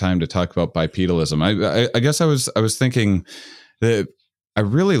interesting time to talk about bipedalism. I guess I was thinking that I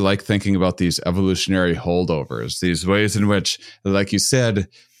really like thinking about these evolutionary holdovers, these ways in which, like you said,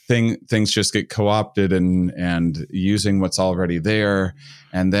 things just get co-opted and using what's already there,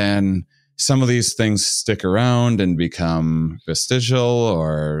 and then some of these things stick around and become vestigial,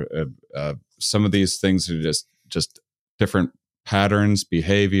 or some of these things are just different patterns,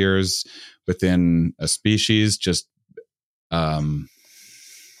 behaviors within a species, just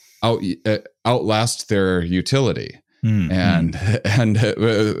outlast their utility. And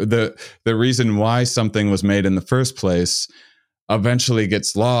the reason why something was made in the first place eventually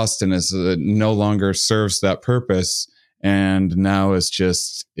gets lost and is no longer serves that purpose, and now is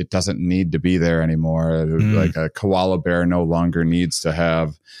just, it doesn't need to be there anymore. Like a koala bear no longer needs to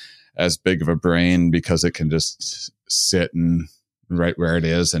have as big of a brain because it can just sit and right where it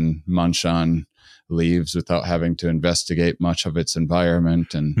is and munch on leaves without having to investigate much of its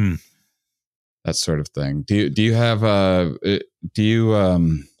environment and that sort of thing. Do you have do you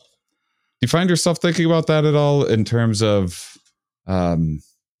find yourself thinking about that at all in terms of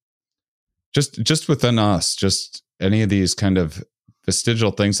just within us, just any of these kind of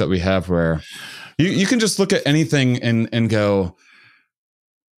vestigial things that we have, where you can just look at anything and go,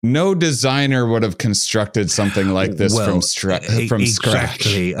 no designer would have constructed something like this from scratch.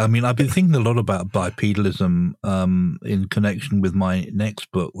 Exactly. I mean, I've been thinking a lot about bipedalism in connection with my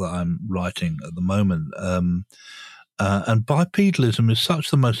next book that I'm writing at the moment. And bipedalism is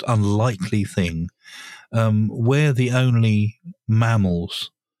such the most unlikely thing. We're the only mammals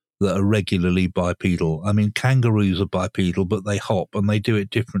that are regularly bipedal. I mean, kangaroos are bipedal, but they hop and they do it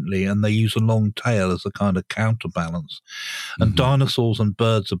differently, and they use a long tail as a kind of counterbalance. And dinosaurs and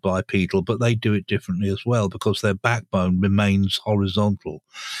birds are bipedal, but they do it differently as well because their backbone remains horizontal.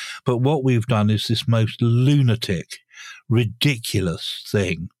 But what we've done is this most lunatic, ridiculous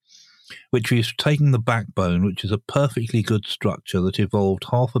thing, which is taking the backbone, which is a perfectly good structure that evolved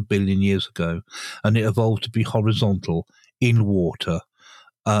 500 million years ago, and it evolved to be horizontal in water,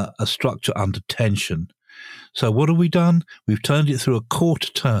 a structure under tension. So what have we done? We've turned it through a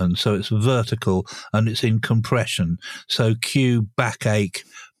quarter turn, so it's vertical and it's in compression. So cue backache,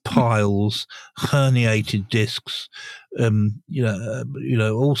 piles, herniated discs,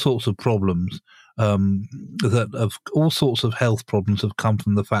 all sorts of problems. that of all sorts of health problems have come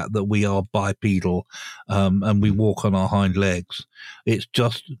from the fact that we are bipedal and we walk on our hind legs. It's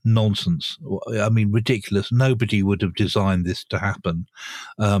just nonsense. I mean, ridiculous. Nobody would have designed this to happen.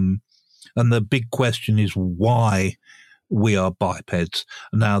 And the big question is why we are bipeds.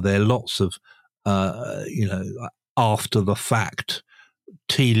 Now, there are lots of, after the fact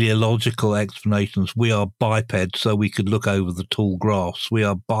teleological explanations. We are bipeds so we could look over the tall grass. We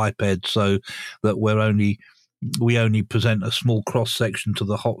are bipeds so that we only present a small cross section to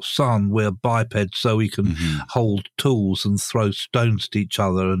the hot sun. We're bipeds so we can hold tools and throw stones at each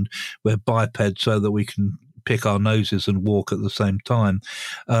other, and we're bipeds so that we can pick our noses and walk at the same time.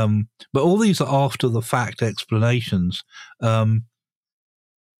 But all these are after the fact explanations.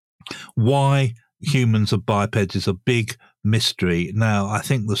 Why humans are bipeds is a big mystery. Now, I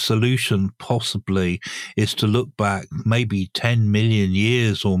think the solution possibly is to look back maybe 10 million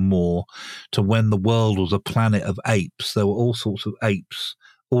years or more to when the world was a planet of apes. There were all sorts of apes,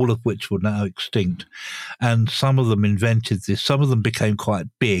 all of which were now extinct. And some of them invented this. Some of them became quite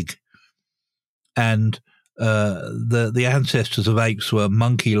big. And the ancestors of apes were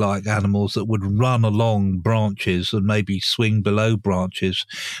monkey-like animals that would run along branches and maybe swing below branches.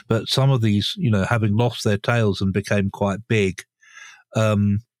 But some of these, having lost their tails and became quite big,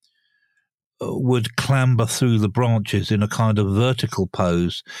 would clamber through the branches in a kind of vertical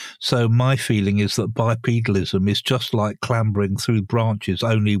pose. So my feeling is that bipedalism is just like clambering through branches,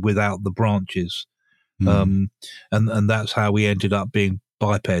 only without the branches. And that's how we ended up being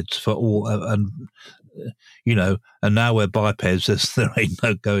bipeds for all, and now we're bipeds. There ain't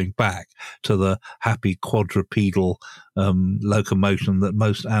no going back to the happy quadrupedal locomotion that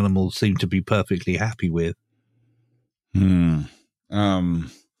most animals seem to be perfectly happy with. It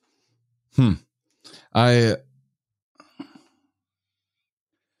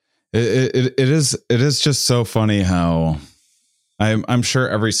is just so funny how I'm sure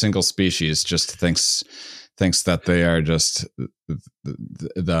every single species just thinks that they are just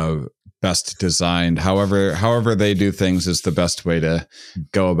the best designed. However they do things is the best way to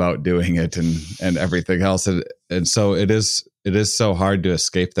go about doing it, and everything else. And so it is so hard to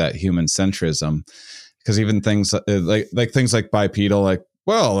escape that human centrism, because even things like things like bipedal, like,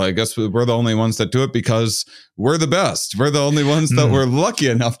 well, I guess we're the only ones that do it because we're the best. We're the only ones that were lucky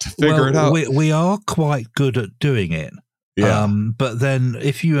enough to figure it out. We are quite good at doing it. Yeah. But then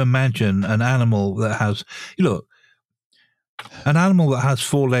if you imagine an animal that has, an animal that has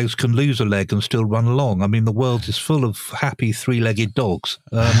 4 legs can lose a leg and still run along. I mean, the world is full of happy 3-legged dogs.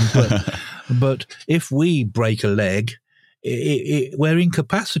 But if we break a leg, we're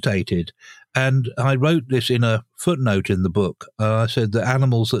incapacitated. And I wrote this in a footnote in the book. I said that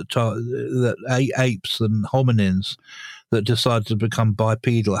animals that apes and hominins that decided to become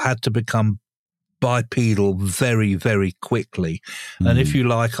bipedal had to become bipedal very, very quickly. And if you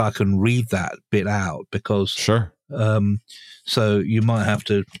like, I can read that bit out because sure. So you might have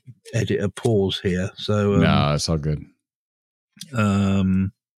to edit a pause here. So no, it's all good.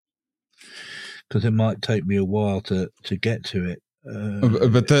 Because it might take me a while to get to it.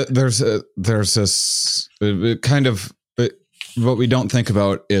 But there's this kind of, what we don't think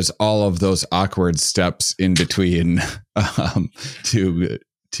about is all of those awkward steps in between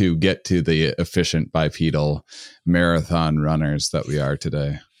to get to the efficient bipedal marathon runners that we are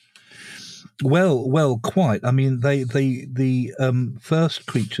today. Well, quite. I mean, the first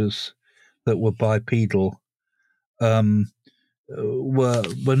creatures that were bipedal were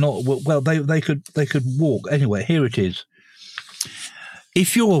not well. They could walk. Anyway, here it is.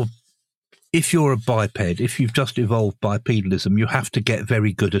 If you're a biped, if you've just evolved bipedalism, you have to get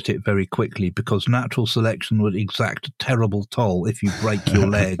very good at it very quickly, because natural selection would exact a terrible toll if you break your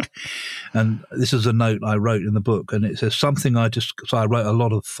leg. And this is a note I wrote in the book, and it says something so I had a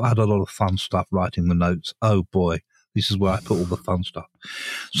lot of fun stuff writing the notes. Oh boy, this is where I put all the fun stuff.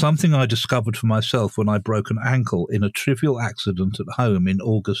 Something I discovered for myself when I broke an ankle in a trivial accident at home in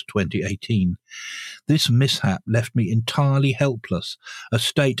August 2018. This mishap left me entirely helpless, a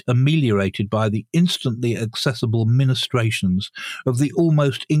state ameliorated by the instantly accessible ministrations of the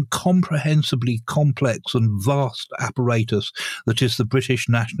almost incomprehensibly complex and vast apparatus that is the British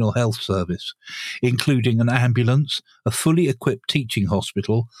National Health Service, including an ambulance, a fully equipped teaching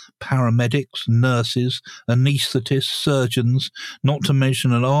hospital, paramedics, nurses, anaesthetists, surgeons, not to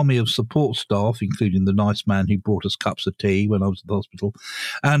mention an army of support staff, including the nice man who brought us cups of tea when I was at the hospital.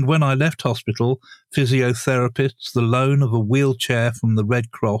 And when I left hospital, physiotherapists, the loan of a wheelchair from the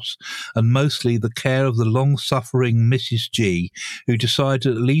Red Cross, and mostly the care of the long-suffering Mrs. G, who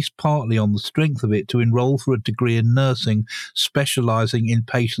decided, at least partly on the strength of it, to enroll for a degree in nursing, specialising in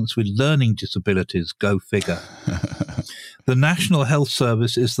patients with learning disabilities. Go figure. The National Health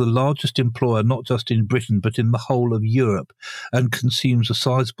Service is the largest employer not just in Britain but in the whole of Europe, and consumes a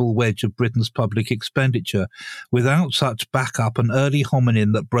sizable wedge of Britain's public expenditure. Without such backup, an early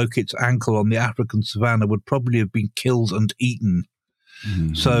hominin that broke its ankle on the African savannah would probably have been killed and eaten.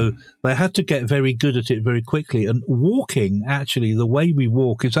 Mm-hmm. So they had to get very good at it very quickly. And walking, actually, the way we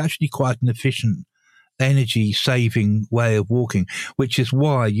walk is actually quite an efficient energy-saving way of walking, which is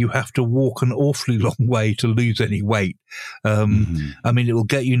why you have to walk an awfully long way to lose any weight. I mean, it will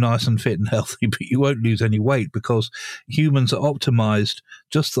get you nice and fit and healthy, but you won't lose any weight because humans are optimized.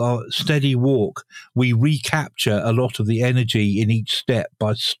 Just our steady walk, we recapture a lot of the energy in each step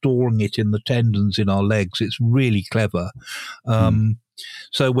by storing it in the tendons in our legs. It's really clever.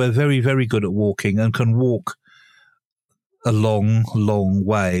 So we're very, very good at walking and can walk a long, long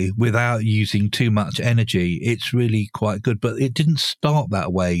way without using too much energy. It's really quite good. But it didn't start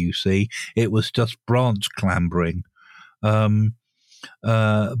that way, you see. It was just branch clambering. But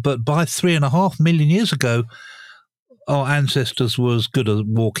by 3.5 million years ago, our ancestors were as good at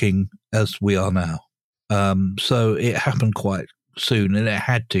walking as we are now. So it happened quite soon, and it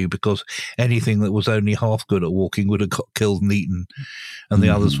had to, because anything that was only half good at walking would have got killed and eaten, and the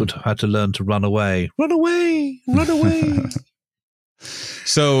others would have had to learn to run away. Run away! Run away!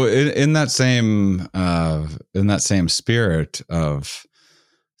 So in that same spirit of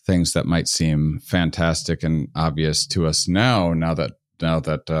things that might seem fantastic and obvious to us now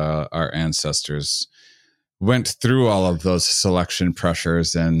that our ancestors went through all of those selection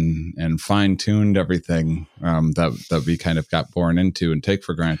pressures and fine-tuned everything that we kind of got born into and take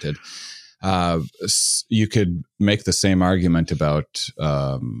for granted. You could make the same argument about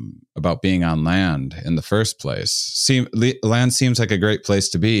being on land in the first place. Land seems like a great place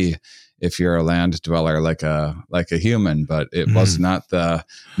to be if you're a land dweller like a human, but it was not the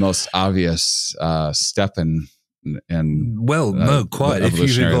most obvious step in. No, quite.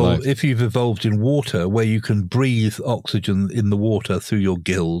 If you've evolved in water, where you can breathe oxygen in the water through your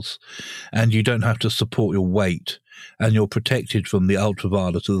gills, and you don't have to support your weight, and you're protected from the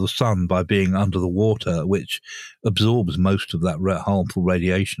ultraviolet of the sun by being under the water, which absorbs most of that harmful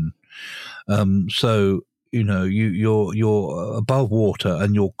radiation. So you know you're above water,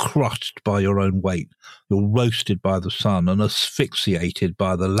 and you're crushed by your own weight. You're roasted by the sun and asphyxiated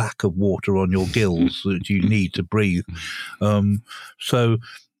by the lack of water on your gills that you need to breathe. So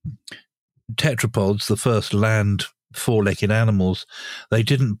tetrapods, the first land four-legged animals, they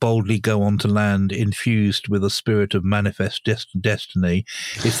didn't boldly go onto land infused with a spirit of manifest destiny.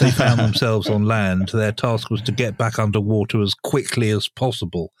 If they found themselves on land, their task was to get back underwater as quickly as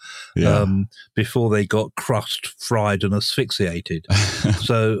possible before they got crushed, fried, and asphyxiated.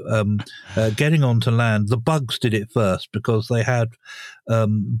 So getting onto land, the bugs did it first, because they had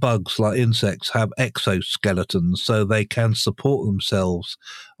bugs, like insects, have exoskeletons, so they can support themselves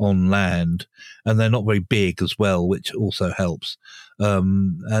on land, and they're not very big as well, which also helps.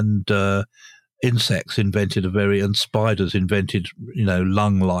 Insects invented and spiders invented,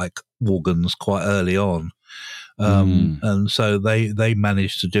 lung-like organs quite early on. And so they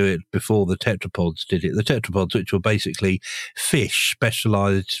managed to do it before the tetrapods did it. The tetrapods, which were basically fish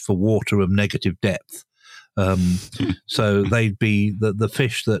specialized for water of negative depth. So they'd be the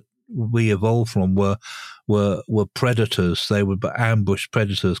fish that we evolved from were predators. They were ambush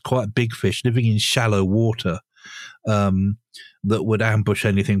predators, quite big fish living in shallow water, that would ambush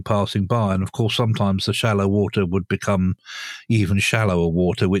anything passing by. And of course, sometimes the shallow water would become even shallower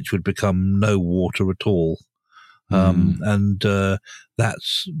water, which would become no water at all. And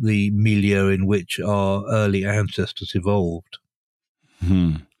that's the milieu in which our early ancestors evolved.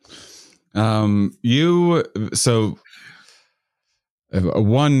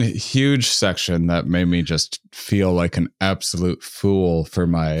 One huge section that made me just feel like an absolute fool for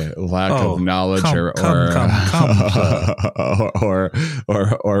my lack of knowledge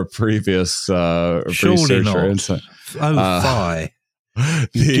or previous research or insight. Fie.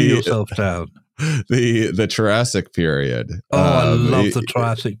 You do yourself down. The Triassic period. I love the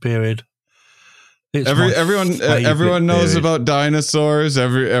Triassic period. Everyone knows about dinosaurs.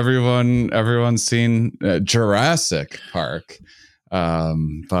 Everyone's seen Jurassic Park.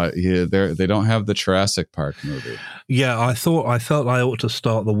 But they don't have the Jurassic Park movie. Yeah, I felt I ought to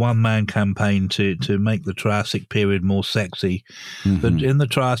start the one-man campaign to make the Triassic period more sexy. But in the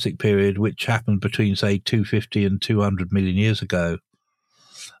Triassic period, which happened between, say, 250 and 200 million years ago,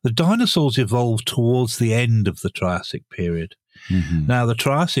 The dinosaurs evolved towards the end of the Triassic period. Mm-hmm. Now, the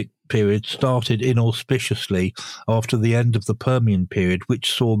Triassic period started inauspiciously after the end of the Permian period,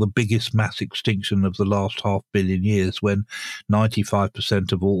 which saw the biggest mass extinction of the last 500 million years, when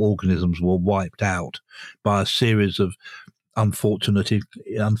 95% of all organisms were wiped out by a series of unfortunate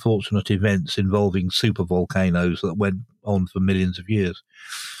events involving supervolcanoes that went on for millions of years.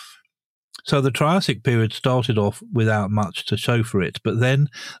 So the Triassic period started off without much to show for it, but then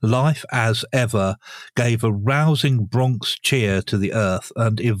life as ever gave a rousing Bronx cheer to the Earth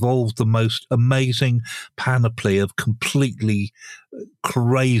and evolved the most amazing panoply of completely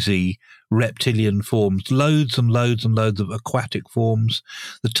crazy reptilian forms, loads and loads and loads of aquatic forms.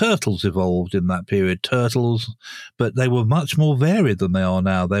 The turtles evolved in that period, but they were much more varied than they are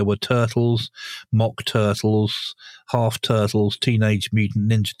now. There were turtles, mock turtles, half turtles, teenage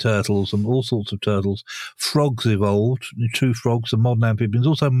mutant ninja turtles, and all sorts of turtles. Frogs evolved, true frogs and modern amphibians.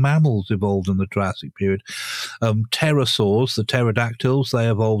 Also mammals evolved in the Triassic period. Pterosaurs, the pterodactyls,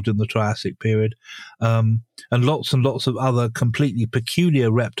 they evolved in the Triassic period. And lots of other completely peculiar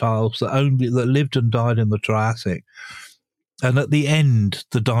reptiles that lived and died in the Triassic. And at the end,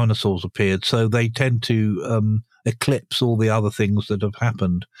 the dinosaurs appeared, so they tend to eclipse all the other things that have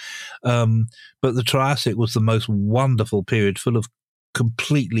happened. But the Triassic was the most wonderful period, full of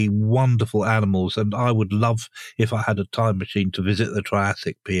completely wonderful animals, and I would love, if I had a time machine, to visit the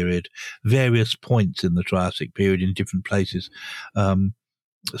Triassic period, various points in the Triassic period in different places. I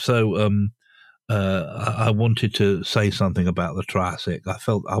wanted to say something about the Triassic. I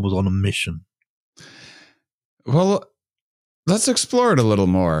felt I was on a mission. Well, let's explore it a little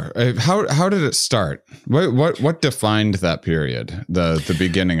more. How did it start? What defined that period? The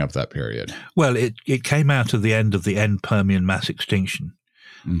beginning of that period? Well, it came out of the end Permian mass extinction,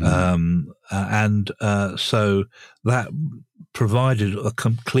 so that provided a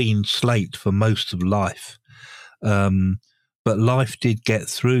clean slate for most of life. But life did get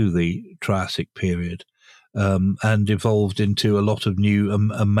through the Triassic period and evolved into a lot of new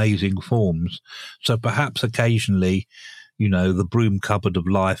amazing forms. So perhaps occasionally, the broom cupboard of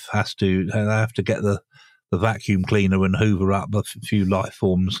life have to get the vacuum cleaner and hoover up a few life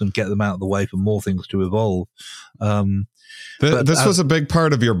forms and get them out of the way for more things to evolve. This was a big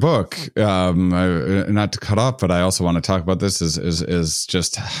part of your book. Not to cut off, but I also want to talk about this is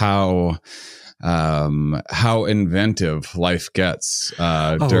just how inventive life gets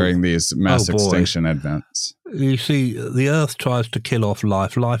during these mass extinction events. You see, the Earth tries to kill off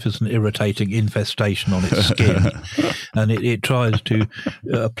life. Life is an irritating infestation on its skin, and it tries to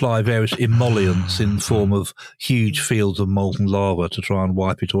apply various emollients in the form of huge fields of molten lava to try and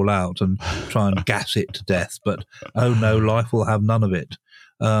wipe it all out and try and gas it to death. But, oh no, life will have none of it.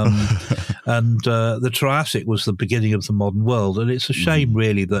 The Triassic was the beginning of the modern world, and it's a shame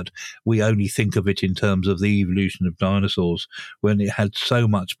really that we only think of it in terms of the evolution of dinosaurs when it had so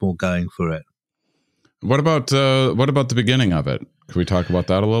much more going for it. What about the beginning of it? Can we talk about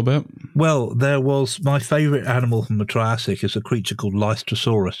that a little bit? Well, there was my favorite animal from the Triassic is a creature called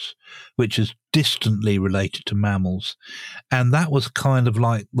Lystrosaurus, which is distantly related to mammals. And that was kind of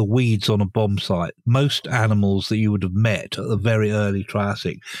like the weeds on a bomb site. Most animals that you would have met at the very early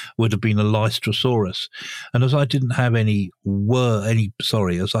Triassic would have been a Lystrosaurus. And as I didn't have any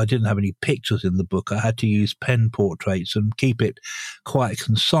pictures in the book, I had to use pen portraits and keep it quite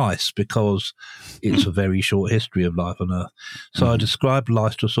concise because it's a very short history of life on Earth. So I described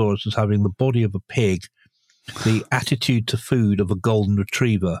Lystrosaurus as having the body of a pig, the attitude to food of a golden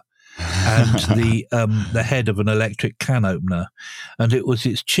retriever, and the head of an electric can opener. And it was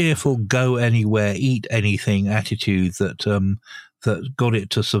its cheerful, go anywhere, eat anything attitude that got it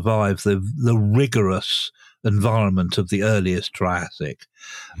to survive the rigorous environment of the earliest Triassic.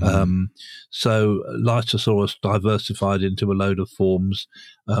 So Lystrosaurus diversified into a load of forms.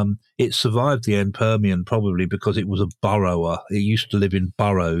 It survived the end Permian probably because it was a burrower. It used to live in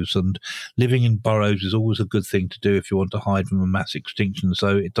burrows, and living in burrows is always a good thing to do if you want to hide from a mass extinction,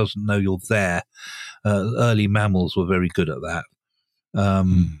 so it doesn't know you're there. Early mammals were very good at that.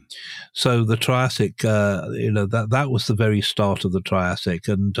 So the Triassic, that was the very start of the Triassic,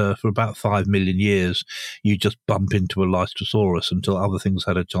 and for about 5 million years, you just bump into a Lystrosaurus until other things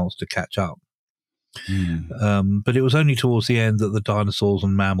had a chance to catch up. But it was only towards the end that the dinosaurs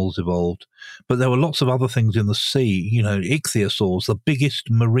and mammals evolved. But there were lots of other things in the sea. Ichthyosaurs, the biggest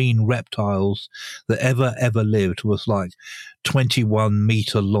marine reptiles that ever lived, was like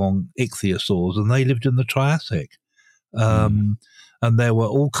 21-meter long ichthyosaurs, and they lived in the Triassic. And there were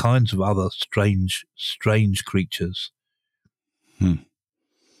all kinds of other strange creatures.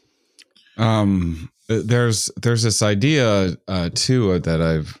 there's this idea too that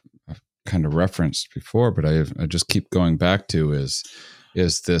I've kind of referenced before, but I just keep going back to is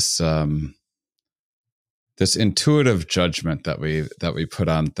this this intuitive judgment that we put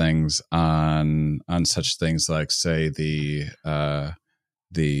on things, on such things like, say, the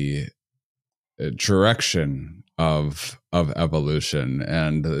direction of evolution,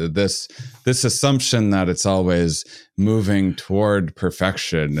 and this assumption that it's always moving toward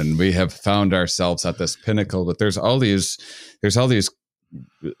perfection, and we have found ourselves at this pinnacle. But there's all these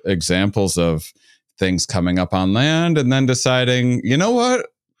examples of things coming up on land and then deciding, you know what,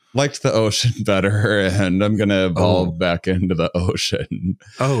 liked the ocean better, and I'm going to evolve back into the ocean.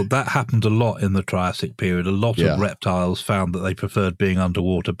 Oh, that happened a lot in the Triassic period. A lot of reptiles found that they preferred being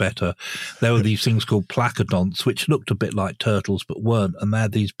underwater better. There were these things called placodonts, which looked a bit like turtles but weren't, and they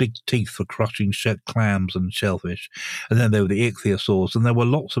had these big teeth for crushing clams and shellfish. And then there were the ichthyosaurs, and there were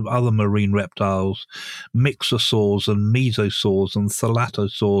lots of other marine reptiles, mixosaurs and mesosaurs and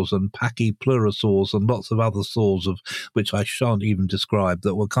thalatosaurs and pachypleurosaurs and lots of other saurs, of which I shan't even describe,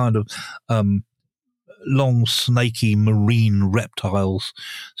 that were kind of long, snaky marine reptiles,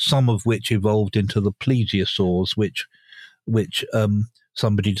 some of which evolved into the plesiosaurs, which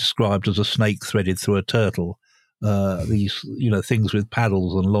somebody described as a snake threaded through a turtle. These, things with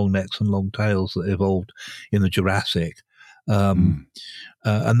paddles and long necks and long tails that evolved in the Jurassic. And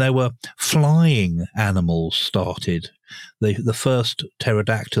there were flying animals started. The first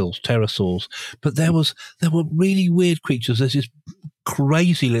pterodactyls, pterosaurs, but there were really weird creatures. There's this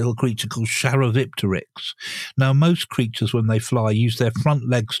crazy little creature called Charovipteryx. Now, most creatures, when they fly, use their front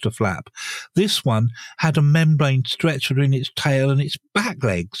legs to flap. This one had a membrane stretched between its tail and its back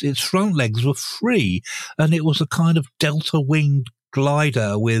legs. Its front legs were free, and it was a kind of delta-winged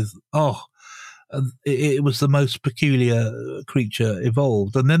glider with, it was the most peculiar creature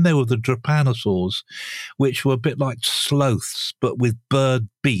evolved. And then there were the Drepanosaurs, which were a bit like sloths, but with bird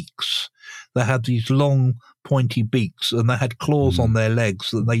beaks. They had these long, pointy beaks, and they had claws on their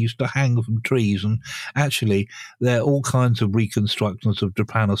legs that they used to hang from trees. And actually, there are all kinds of reconstructions of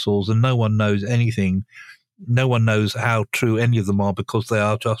Drepanosaurs, and no one knows anything. No one knows how true any of them are, because they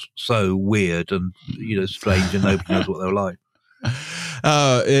are just so weird and strange, and nobody knows what they're like.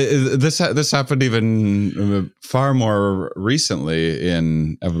 This happened even far more recently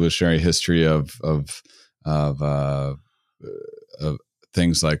in evolutionary history of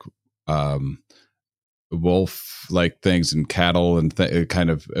things like wolf-like things and cattle, and kind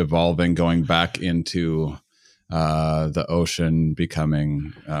of evolving, going back into the ocean,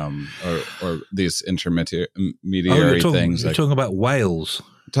 becoming or these intermediary things. You're talking about whales.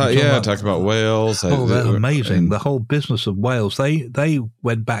 Talk about whales. Oh, they're amazing. The whole business of whales. They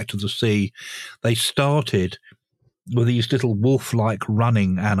went back to the sea. They started with these little wolf-like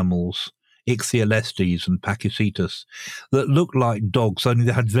running animals, Ichthyolestes and Pachycetus, that looked like dogs, only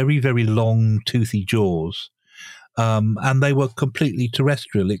they had very, very long, toothy jaws. And they were completely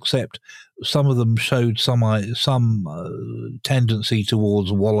terrestrial, except some of them showed some tendency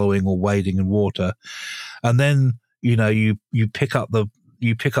towards wallowing or wading in water. And then, you pick up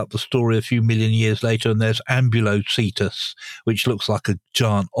the story a few million years later, and there's Ambulocetus, which looks like a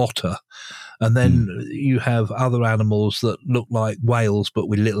giant otter. And then you have other animals that look like whales, but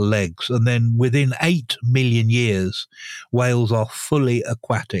with little legs. And then within 8 million years, whales are fully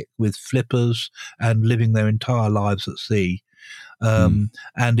aquatic with flippers and living their entire lives at sea, and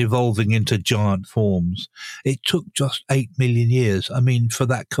evolving into giant forms. It took just 8 million years. I mean, for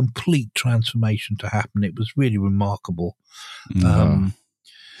that complete transformation to happen, it was really remarkable.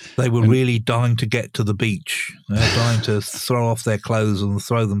 They were really dying to get to the beach. They were dying to throw off their clothes and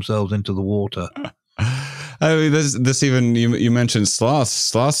throw themselves into the water. I mean, this even you mentioned sloths.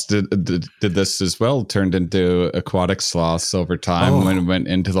 Sloths did this as well. Turned into aquatic sloths over time when it went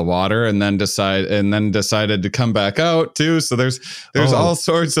into the water, and then decided to come back out too. So there's all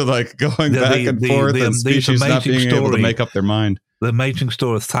sorts of going back and forth, and species not being able to make up their mind. The amazing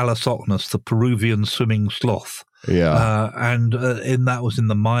story of Thalassocnus, the Peruvian swimming sloth. Yeah. And that was in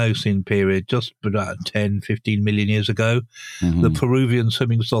the Miocene period, just about 10, 15 million years ago. The Peruvian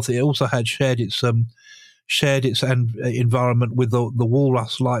swimming sloth, it also had shared its environment with the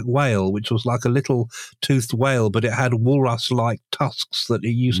walrus-like whale, which was like a little toothed whale, but it had walrus-like tusks that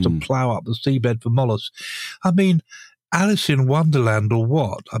it used to plow up the seabed for mollusks. I mean, Alice in Wonderland or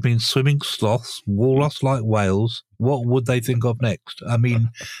what? I mean, swimming sloths, walrus-like whales, what would they think of next? I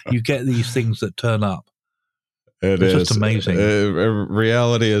mean, you get these things that turn up. It's just amazing.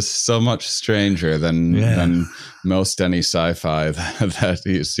 Reality is so much stranger than most any sci-fi that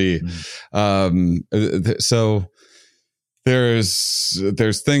you see. So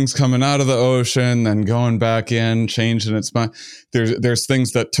there's things coming out of the ocean and going back in, changing its mind. There's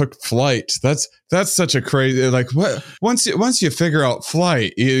things that took flight. That's such a crazy, like, what once you figure out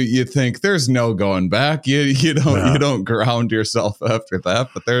flight, you think there's no going back. You don't ground yourself after that.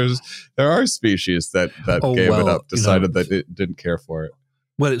 But there are species that gave it up, decided that it didn't care for it.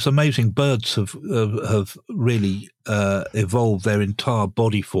 Well, it's amazing. Birds have really evolved their entire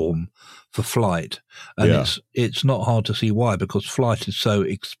body form for flight, and it's not hard to see why, because flight is so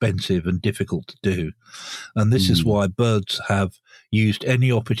expensive and difficult to do, and this is why birds have used any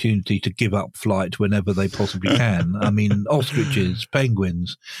opportunity to give up flight whenever they possibly can. I mean, ostriches,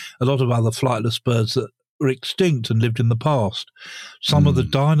 penguins, a lot of other flightless birds that were extinct and lived in the past. Some of the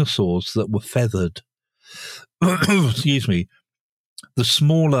dinosaurs that were feathered, excuse me, the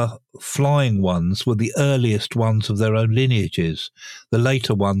smaller flying ones were the earliest ones of their own lineages. The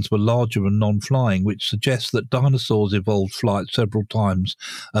later ones were larger and non-flying, which suggests that dinosaurs evolved flight several times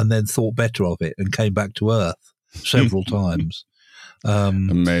and then thought better of it and came back to Earth several times.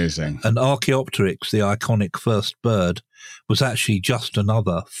 Amazing. And Archaeopteryx, the iconic first bird, was actually just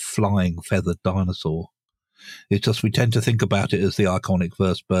another flying feathered dinosaur. It's just we tend to think about it as the iconic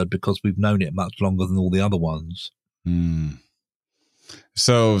first bird because we've known it much longer than all the other ones.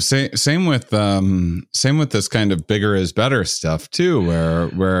 So same with this kind of bigger is better stuff too,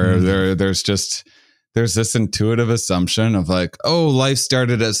 where there's this intuitive assumption of like, oh, life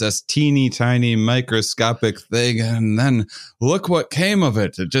started as this teeny tiny microscopic thing, and then look what came of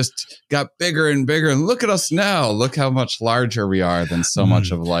it. It just got bigger and bigger, and look at us now. Look how much larger we are than so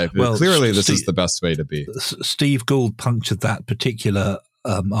much of life. Well, clearly, this is the best way to be. Steve Gould punctured that particular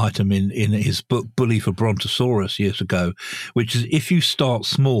item in his book Bully for Brontosaurus years ago, which is if you start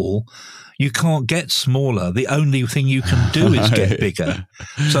small, you can't get smaller. The only thing you can do is get bigger.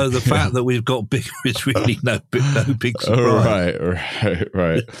 So the fact that we've got bigger is really no big surprise.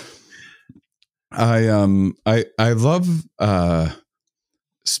 Right. I love.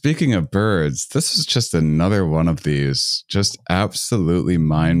 Speaking of birds, this is just another one of these just absolutely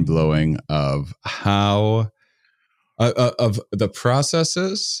mind blowing of how. Of the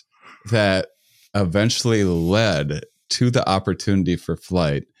processes that eventually led to the opportunity for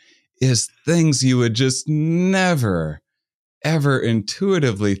flight is things you would just never, ever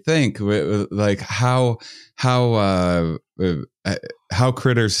intuitively think, like how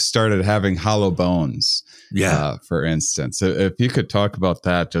critters started having hollow bones. For instance, if you could talk about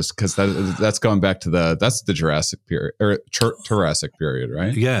that, just because that's going back to that's the Jurassic period or Jurassic period,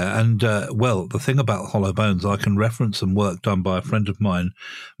 right? Yeah, and well, the thing about hollow bones, I can reference some work done by a friend of mine,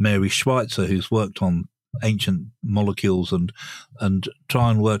 Mary Schweitzer, who's worked on ancient molecules and try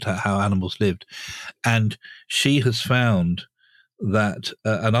and work out how animals lived, and she has found that,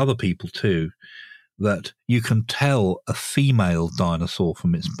 and other people too, that you can tell a female dinosaur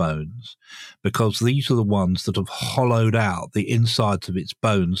from its bones because these are the ones that have hollowed out the insides of its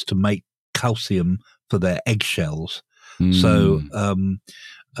bones to make calcium for their eggshells. So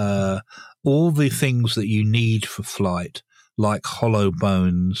all the things that you need for flight, like hollow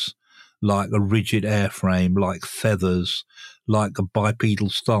bones, like a rigid airframe, like feathers, like a bipedal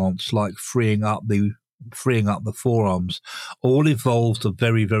stance, like freeing up the forearms, all evolved a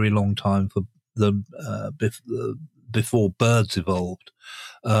very, very long time for them before birds evolved.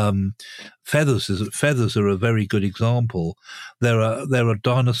 Feathers are a very good example. There are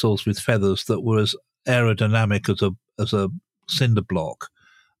dinosaurs with feathers that were as aerodynamic as a cinder block,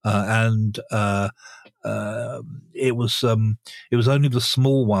 and it was only the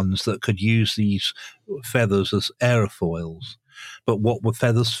small ones that could use these feathers as aerofoils. But what were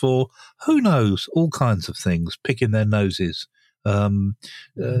feathers for? Who knows? All kinds of things. Picking their noses.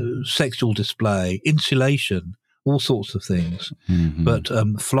 Sexual display, insulation, all sorts of things. But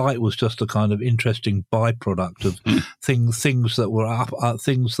flight was just a kind of interesting byproduct of things that were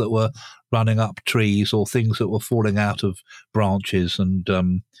things that were running up trees or things that were falling out of branches and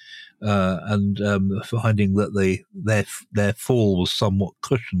finding that their fall was somewhat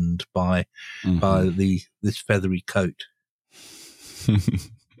cushioned by this feathery coat.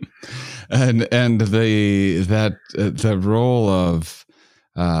 And the role of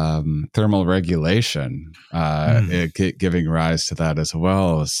thermal regulation giving rise to that as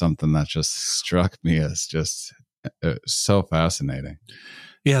well is something that just struck me as just so fascinating.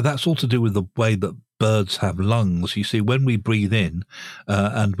 Yeah, that's all to do with the way that birds have lungs. You see, when we breathe in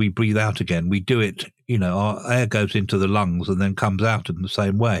and we breathe out again, we do it, our air goes into the lungs and then comes out in the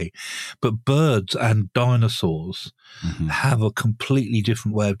same way. But birds and dinosaurs have a completely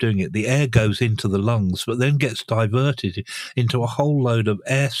different way of doing it. The air goes into the lungs, but then gets diverted into a whole load of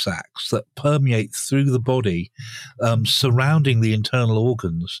air sacs that permeate through the body, surrounding the internal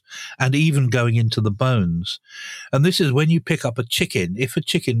organs and even going into the bones. And this is when you pick up a chicken. If a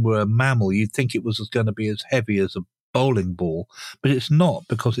chicken were a mammal, you'd think it was going to be as heavy as a bowling ball, but it's not,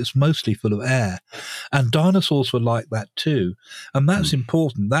 because it's mostly full of air. And dinosaurs were like that too. And that's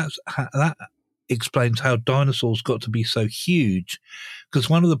important. That explains how dinosaurs got to be so huge, because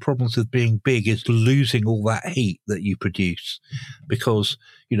one of the problems with being big is losing all that heat that you produce, because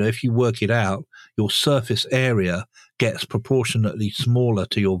if you work it out, your surface area gets proportionately smaller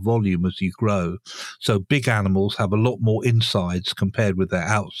to your volume as you grow. So big animals have a lot more insides compared with their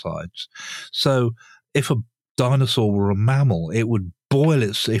outsides. So if a dinosaur were a mammal, it would boil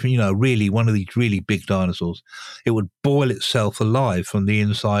really one of these really big dinosaurs, it would boil itself alive from the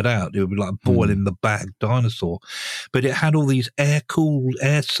inside out. It would be like boiling the bag dinosaur. But it had all these air-cooled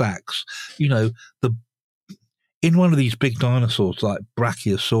air sacs. In one of these big dinosaurs like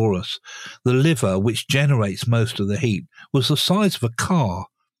Brachiosaurus, the liver, which generates most of the heat, was the size of a car.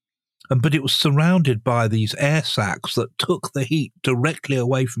 But it was surrounded by these air sacs that took the heat directly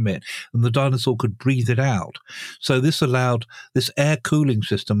away from it, and the dinosaur could breathe it out. So this air cooling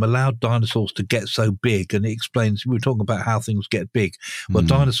system allowed dinosaurs to get so big, and it explains, we were talking about how things get big. Well,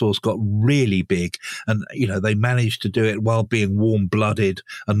 dinosaurs got really big, and, they managed to do it while being warm-blooded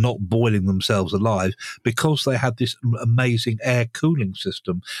and not boiling themselves alive, because they had this amazing air cooling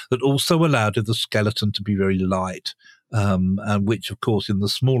system that also allowed the skeleton to be very light. And which, of course, in the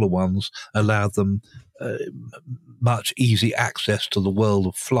smaller ones allowed them much easy access to the world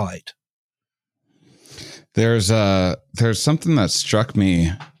of flight. There's something that struck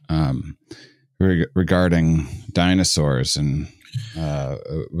me regarding dinosaurs, and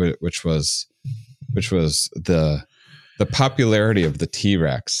which was the popularity of the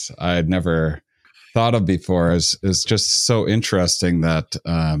T-Rex. I had never thought of before. Is just so interesting that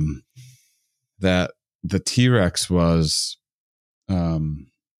that the T-Rex was the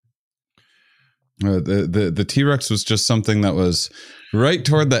T-Rex was just something that was right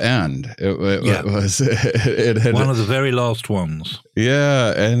toward the end. It was one of the very last ones.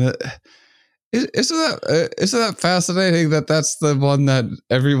 Yeah, and isn't that fascinating that that's the one that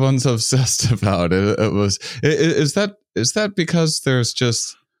everyone's obsessed about? Is that because there's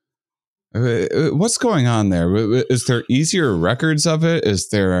just what's going on there? Is there easier records of it? Is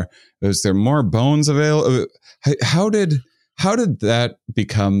there more bones available? How did that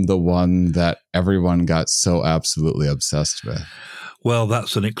become the one that everyone got so absolutely obsessed with? Well,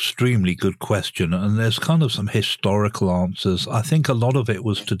 that's an extremely good question, and there's kind of some historical answers. I think a lot of it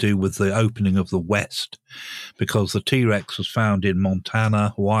was to do with the opening of the West, because the T-Rex was found in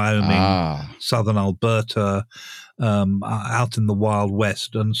Montana, Wyoming, southern Alberta, out in the Wild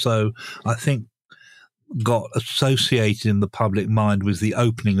West. And so I think got associated in the public mind with the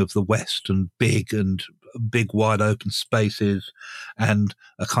opening of the West and big wide open spaces and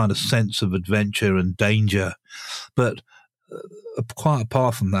a kind of sense of adventure and danger. But quite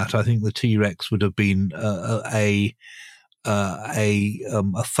apart from that, I think the T-Rex would have been a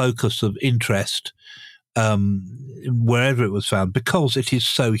focus of interest wherever it was found, because it is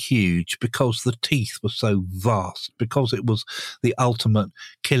so huge, because the teeth were so vast, because it was the ultimate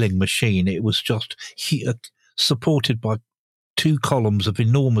killing machine. It was just supported by two columns of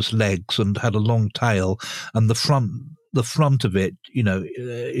enormous legs and had a long tail, and the front of it,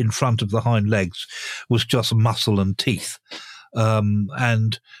 in front of the hind legs, was just muscle and teeth.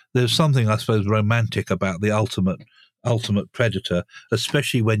 And there's something, I suppose, romantic about the ultimate predator,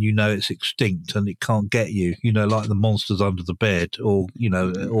 especially when it's extinct and it can't get you, like the monsters under the bed, or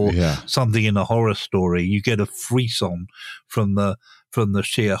something in a horror story. You get a frisson from the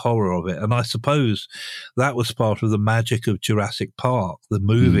sheer horror of it. And I suppose that was part of the magic of Jurassic Park, the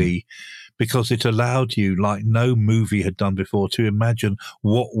movie, because it allowed you, like no movie had done before, to imagine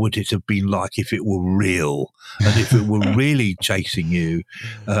what would it have been like if it were real, and if it were really chasing you.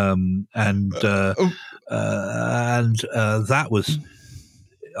 That was,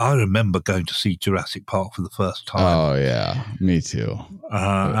 I remember going to see Jurassic Park for the first time. Oh yeah, me too.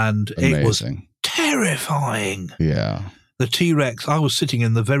 And amazing. It was terrifying. Yeah. The T-Rex, I was sitting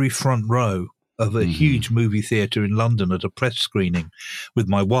in the very front row of a huge movie theatre in London at a press screening with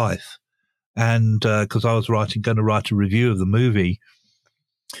my wife. And because I was going to write a review of the movie,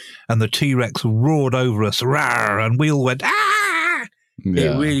 and the T-Rex roared over us, rawr, and we all went, ah!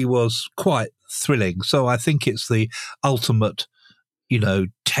 Yeah. It really was quite thrilling. So I think it's the ultimate,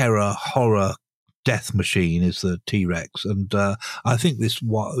 terror, horror death machine is the T-Rex, and I think it's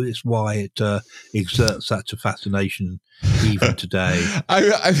why it exerts such a fascination even today.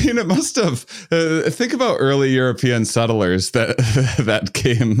 I mean, it must have. Think about early European settlers that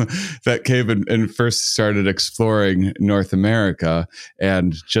came and first started exploring North America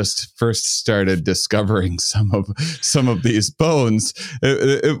and just first started discovering some of these bones.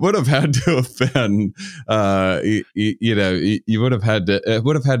 It would have had to have been, you would have had to. It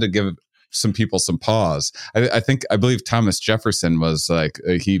would have had to give some people some pause. I believe Thomas Jefferson was like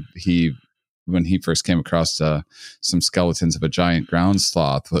he when he first came across some skeletons of a giant ground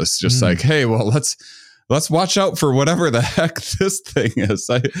sloth was just like, hey, well, let's watch out for whatever the heck this thing is.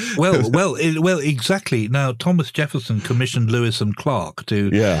 Well, exactly. Now, Thomas Jefferson commissioned Lewis and Clark to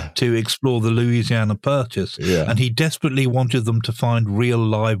explore the Louisiana Purchase, and he desperately wanted them to find real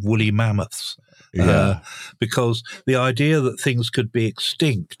live woolly mammoths, because the idea that things could be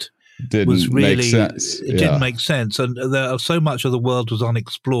extinct didn't make sense, and so much of the world was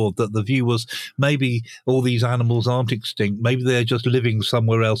unexplored that the view was maybe all these animals aren't extinct, maybe they're just living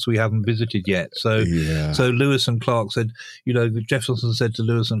somewhere else we haven't visited yet. So Lewis and Clark said, Jefferson said to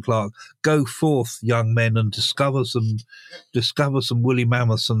Lewis and Clark, "Go forth, young men, and discover some woolly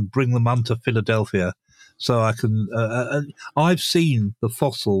mammoths and bring them unto Philadelphia." So I can. I've seen the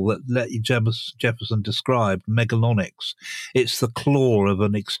fossil that Jefferson described, Megalonyx. It's the claw of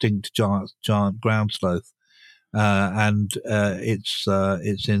an extinct giant ground sloth, and it's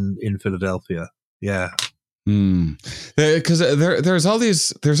in Philadelphia. Yeah. Because there's all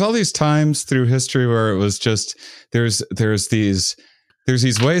these times through history where it was just there's these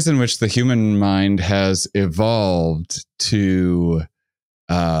ways in which the human mind has evolved to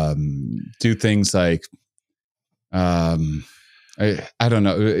do things like. I don't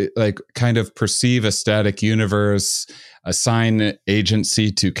know, like kind of perceive a static universe, assign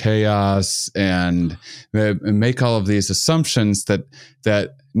agency to chaos, and make all of these assumptions that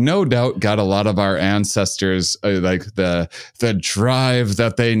no doubt got a lot of our ancestors like the drive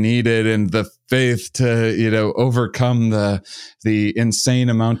that they needed and the faith to overcome the insane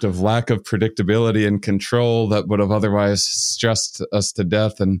amount of lack of predictability and control that would have otherwise stressed us to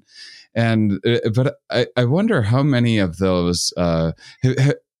death. But I wonder how many of those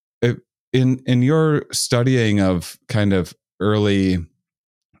in your studying of kind of early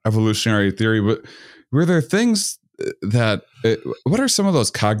evolutionary theory, were there things that what are some of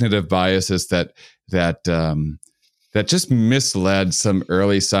those cognitive biases that just misled some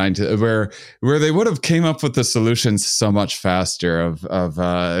early scientists where they would have came up with the solutions so much faster?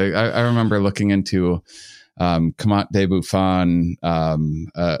 I remember looking into Comte de Buffon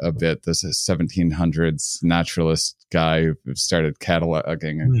a bit. This is 1700s naturalist guy who started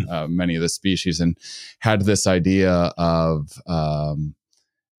cataloging many of the species and had this idea of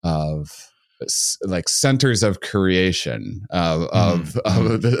like centers of creation of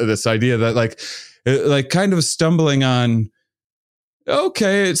this idea that like kind of stumbling on.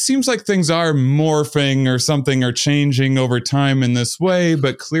 Okay, it seems like things are morphing or something or changing over time in this way,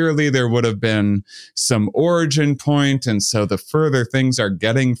 but clearly there would have been some origin point. And so the further things are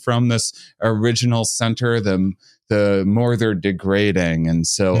getting from this original center, the more they're degrading. And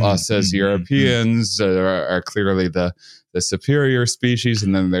so us as Europeans are clearly the superior species,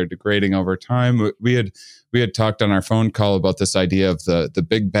 and then they're degrading over time. We had talked on our phone call about this idea of the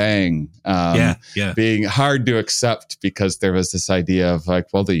Big Bang being hard to accept because there was this idea of like,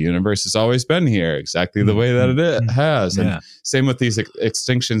 well, the universe has always been here exactly the way that it has. And same with these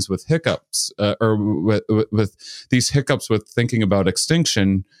extinctions with hiccups or with these hiccups with thinking about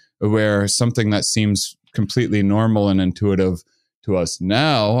extinction, where something that seems completely normal and intuitive to us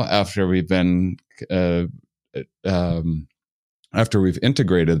now after we've been after we've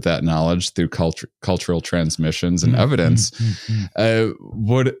integrated that knowledge through cultural transmissions and evidence, there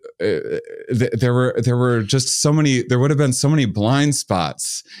were just so many. There would have been so many blind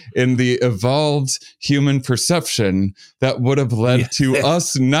spots in the evolved human perception that would have led to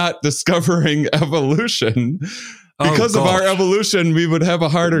us not discovering evolution. Because of our evolution, we would have a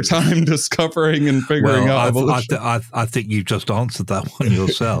harder time discovering and figuring out evolution. I think you just answered that one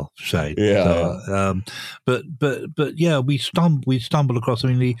yourself, Shane. But yeah, we stumbled across.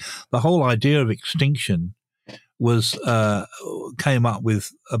 I mean, the whole idea of extinction was came up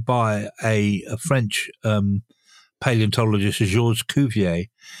with by a French paleontologist, Georges Cuvier,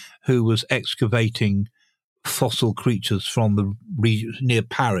 who was excavating fossil creatures from the region near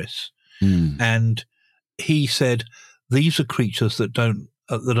Paris, and he said, these are creatures that are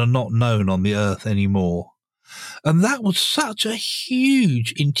not known on the earth anymore. And that was such a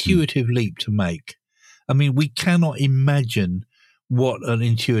huge intuitive leap to make. I mean, we cannot imagine what an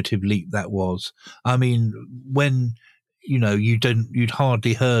intuitive leap that was. I mean, when, you'd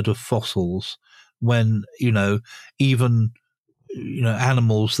hardly heard of fossils, when, even,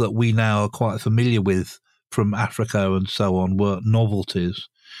 animals that we now are quite familiar with from Africa and so on were novelties.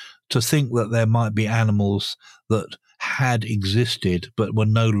 To think that there might be animals that had existed but were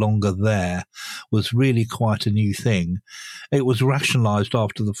no longer there was really quite a new thing. It was rationalized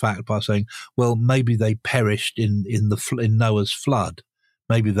after the fact by saying, well, maybe they perished in Noah's flood.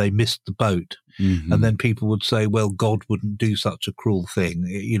 Maybe they missed the boat. Mm-hmm. And then people would say, well, God wouldn't do such a cruel thing.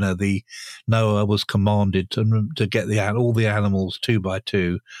 The Noah was commanded to get all the animals 2 by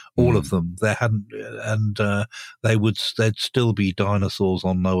 2, all of them. There hadn't, and there'd still be dinosaurs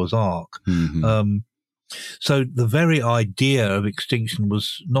on Noah's Ark. Mm-hmm. So the very idea of extinction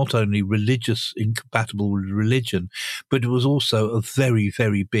was not only incompatible with religion, but it was also a very,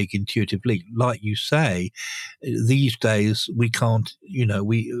 very big intuitive leap. Like you say, these days we can't,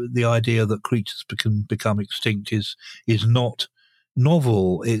 the idea that creatures can become extinct is not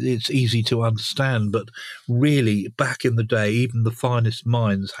novel. It's easy to understand, but really back in the day, even the finest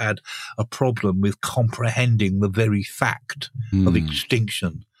minds had a problem with comprehending the very fact of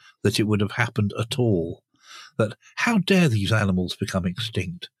extinction, that it would have happened at all. That how dare these animals become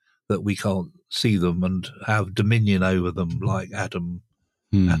extinct, that we can't see them and have dominion over them like Adam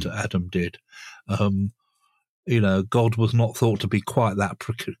did. God was not thought to be quite that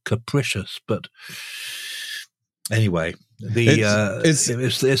capricious, but anyway, it's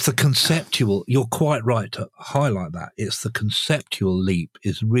the conceptual. You're quite right to highlight that. It's the conceptual leap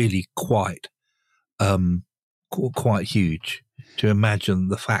is really quite huge. To imagine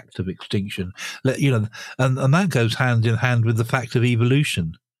the fact of extinction, and that goes hand in hand with the fact of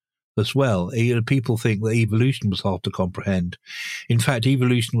evolution as well. People think that evolution was hard to comprehend. In fact,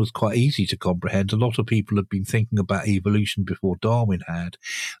 evolution was quite easy to comprehend. A lot of people have been thinking about evolution before Darwin had.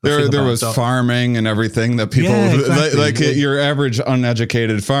 There was farming and everything that people, exactly. Your average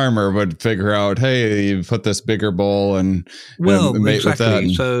uneducated farmer would figure out, hey, you put this bigger bowl and mate exactly. with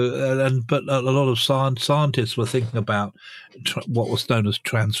that. So, but a lot of scientists were thinking about what was known as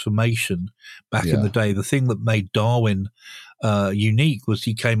transformation back in the day. The thing that made Darwin unique was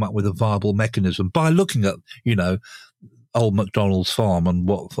he came up with a viable mechanism by looking at, old MacDonald's farm and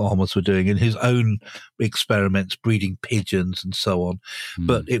what farmers were doing in his own experiments, breeding pigeons and so on.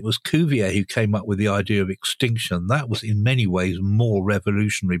 But it was Cuvier who came up with the idea of extinction. That was in many ways more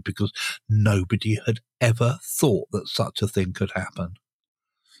revolutionary because nobody had ever thought that such a thing could happen.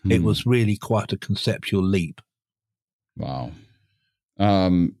 It was really quite a conceptual leap. Wow.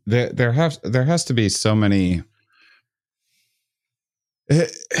 There has to be so many.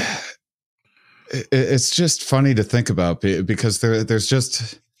 It's just funny to think about because there's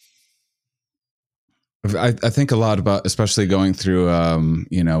just. I think a lot about, especially going through,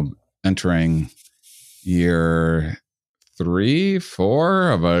 entering year 3, 4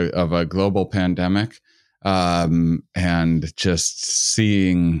 of a global pandemic, and just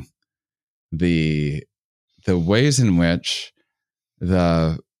seeing the ways in which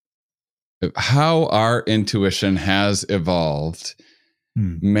how our intuition has evolved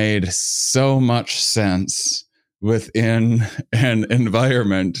made so much sense within an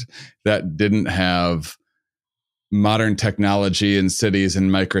environment that didn't have modern technology and cities and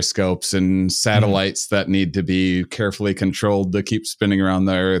microscopes and satellites that need to be carefully controlled to keep spinning around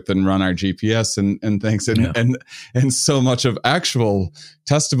the earth and run our GPS and things and so much of actual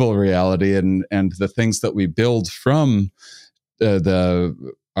testable reality and the things that we build from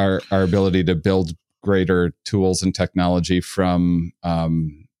our ability to build greater tools and technology from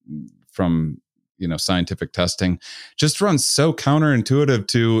scientific testing just runs so counterintuitive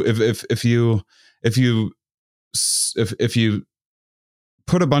to if you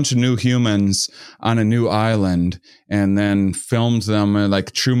put a bunch of new humans on a new island and then filmed them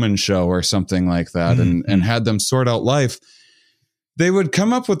like Truman Show or something like that and had them sort out life, they would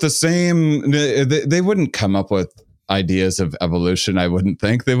come up with the same, they wouldn't come up with ideas of evolution. I wouldn't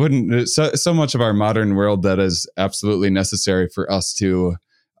think they wouldn't. So much of our modern world that is absolutely necessary for us to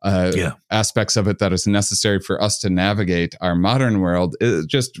aspects of it that is necessary for us to navigate our modern world. It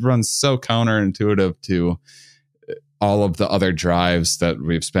just runs so counterintuitive to all of the other drives that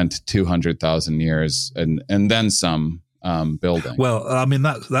we've spent 200,000 years and then some building. Well, I mean,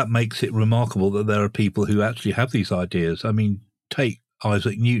 that makes it remarkable that there are people who actually have these ideas. I mean, take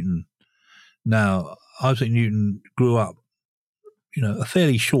Isaac Newton. Now, Isaac Newton grew up, a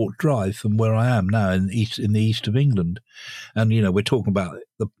fairly short drive from where I am now in the east of England. And, we're talking about,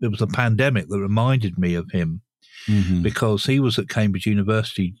 it was a pandemic that reminded me of him because he was at Cambridge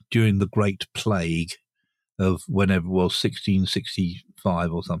University during the Great Plague. of whenever it was,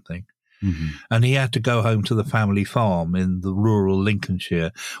 1665 or something. Mm-hmm. And he had to go home to the family farm in the rural Lincolnshire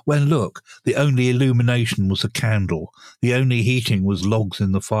when, look, the only illumination was a candle. The only heating was logs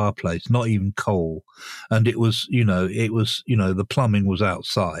in the fireplace, not even coal. And it was, the plumbing was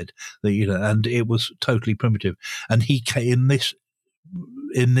outside, and it was totally primitive. And he came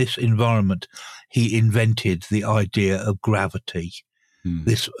in this environment, he invented the idea of gravity,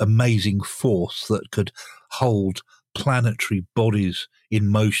 this amazing force that could hold planetary bodies in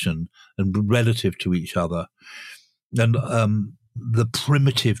motion and relative to each other. And the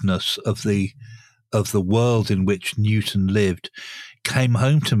primitiveness of the world in which Newton lived came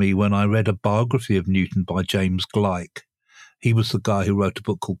home to me when I read a biography of Newton by James Gleick. He was the guy who wrote a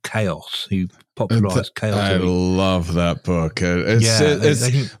book called Chaos. He popularized chaos. I love that book.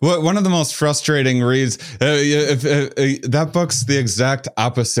 It's one of the most frustrating reads. That book's the exact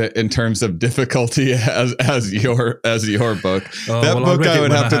opposite in terms of difficulty as your book. I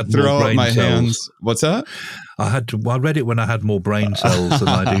would have to throw out my hands. What's that? I read it when I had more brain cells than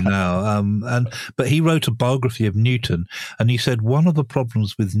I do now. But he wrote a biography of Newton, and he said one of the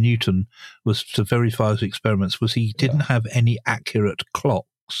problems with Newton was to verify his experiments was he didn't have any accurate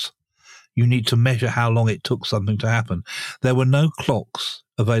clocks. You need to measure how long it took something to happen. There were no clocks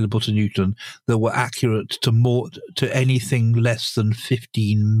available to Newton that were accurate to anything less than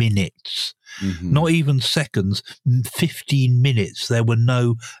 15 minutes. Mm-hmm. Not even seconds, 15 minutes. There were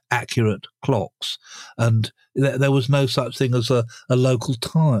no accurate clocks. And there was no such thing as a local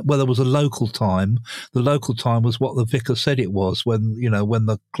time. Well, there was a local time. The local time was what the vicar said it was when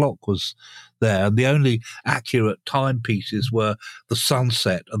the clock was there. And the only accurate timepieces were the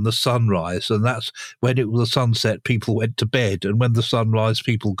sunset and the sunrise. And that's when it was the sunset, people went to bed. And when the sunrise,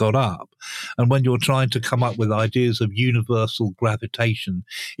 people got up. And when you're trying to come up with ideas of universal gravitation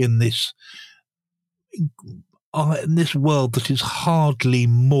in this world that is hardly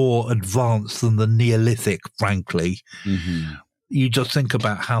more advanced than the Neolithic, frankly, you just think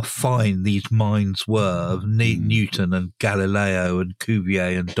about how fine these minds were of Newton and Galileo and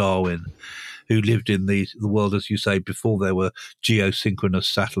Cuvier and Darwin, who lived in the world, as you say, before there were geosynchronous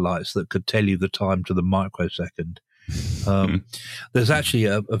satellites that could tell you the time to the microsecond. There's actually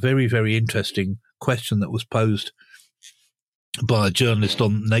a very, very interesting question that was posed by a journalist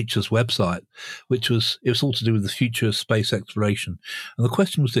on Nature's website, it was all to do with the future of space exploration. And the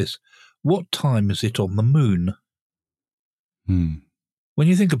question was this: what time is it on the moon? When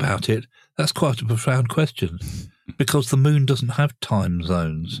you think about it, that's quite a profound question, because the moon doesn't have time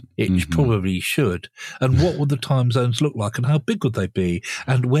zones. It probably should. And what would the time zones look like, and how big would they be,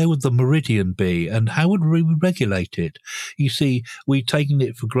 and where would the meridian be, and how would we regulate it? You see, we've taken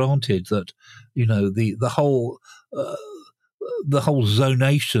it for granted that, the whole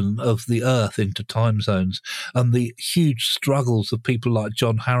zonation of the Earth into time zones, and the huge struggles of people like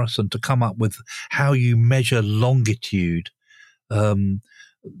John Harrison to come up with how you measure longitude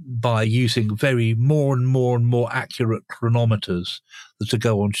by using more and more accurate chronometers to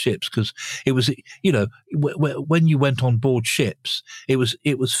go on ships. Because it was, when you went on board ships, it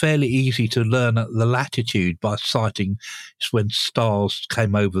was fairly easy to learn the latitude by sighting when stars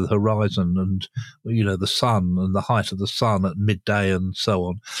came over the horizon and, the sun and the height of the sun at midday and so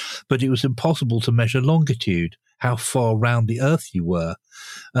on. But it was impossible to measure longitude, how far round the Earth you were.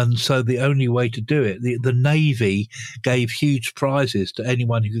 And so the only way to do it, the Navy gave huge prizes to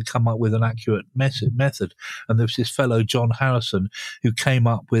anyone who could come up with an accurate method. And there was this fellow, John Harrison, who came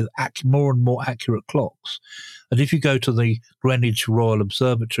up with more and more accurate clocks. And if you go to the Greenwich Royal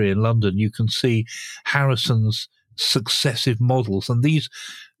Observatory in London, you can see Harrison's successive models. And these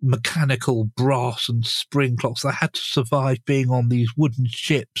mechanical brass and spring clocks that had to survive being on these wooden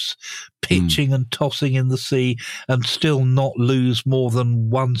ships, pitching and tossing in the sea, and still not lose more than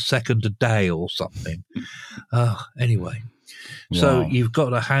 1 second a day or something. Anyway, so you've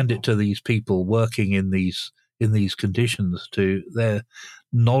got to hand it to these people working in these conditions, to their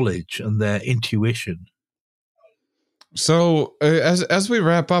knowledge and their intuition. So as we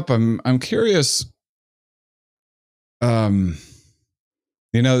wrap up, I'm curious. The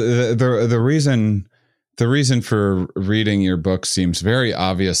reason for reading your book seems very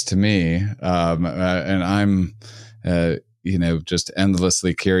obvious to me, and I'm, just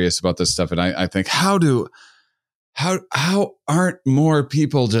endlessly curious about this stuff. And I think, how aren't more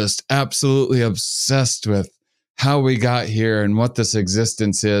people just absolutely obsessed with how we got here and what this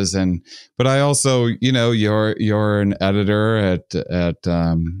existence is? But I also, you're an editor at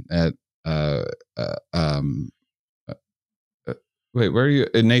Wait, where are you?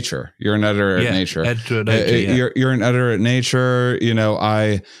 In Nature. You're an editor at Nature. Editor at Nature, yeah. You're an editor at Nature. You know,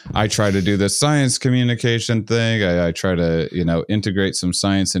 I try to do the science communication thing. I try to, you know, integrate some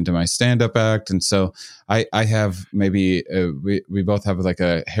science into my stand-up act. And so I have maybe, we both have like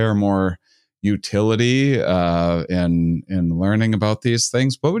a hair more utility in learning about these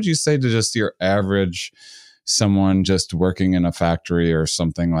things. What would you say to just your average someone just working in a factory or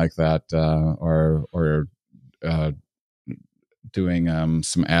something like that, or doing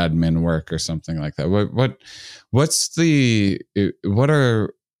some admin work or something like that?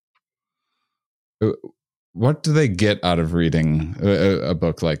 What do they get out of reading a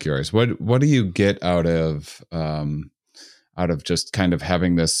book like yours? What do you get out of just kind of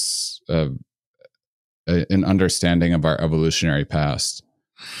having this an understanding of our evolutionary past?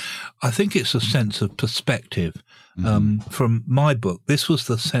 I think it's a sense of perspective. From my book, this was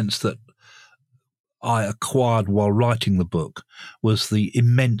the sense that I acquired while writing the book, was the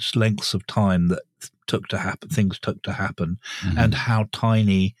immense lengths of time that things took to happen, and how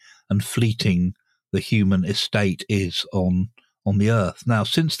tiny and fleeting the human estate is on the earth. Now,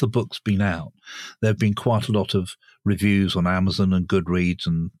 since the book's been out, there have been quite a lot of reviews on Amazon and Goodreads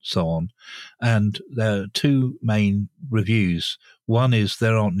and so on. And there are two main reviews. One is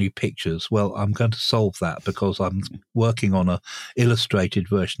there aren't new pictures. Well, I'm going to solve that because I'm working on a illustrated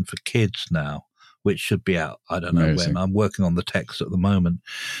version for kids now, which should be out, I don't know Amazing. when. I'm working on the text at the moment.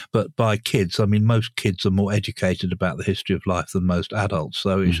 But by kids, I mean, most kids are more educated about the history of life than most adults,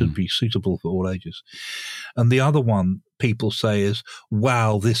 so it should be suitable for all ages. And the other one people say is,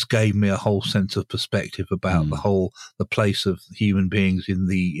 wow, this gave me a whole sense of perspective about the place of human beings in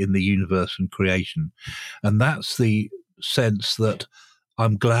the universe and creation. And that's the sense that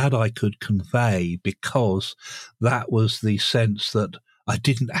I'm glad I could convey, because that was the sense that I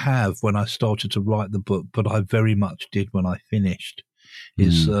didn't have when I started to write the book, but I very much did when I finished.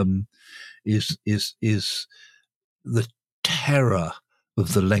 Is the terror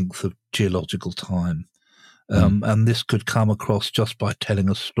of the length of geological time, and this could come across just by telling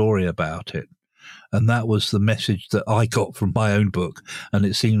a story about it. And that was the message that I got from my own book, and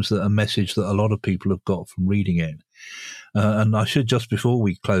it seems that a message that a lot of people have got from reading it. And I should, just before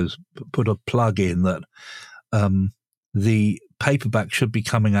we close, put a plug in that the paperback should be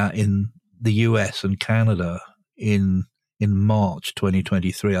coming out in the US and Canada in March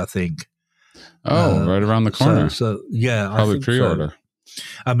 2023, I think. Oh, right around the corner. So yeah, probably I think pre-order. So.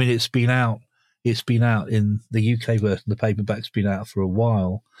 I mean, it's been out in the UK version. The paperback's been out for a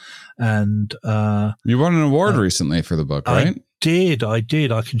while, and you won an award recently for the book, right? I did.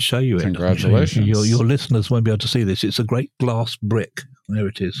 I can show you it. Congratulations. Your listeners won't be able to see this. It's a great glass brick. There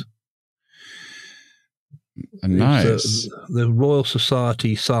it is. Nice. The Royal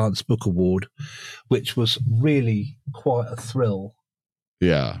Society Science Book Award, which was really quite a thrill.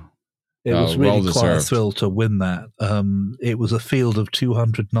 Yeah. It was really quite a thrill to win that. It was a field of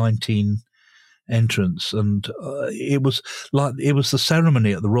 219 entrants, and it was the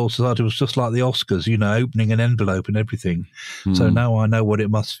ceremony at the Royal Society was just like the Oscars, you know, opening an envelope and everything. So now I know what it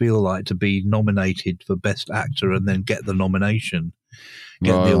must feel like to be nominated for Best Actor and then get the nomination.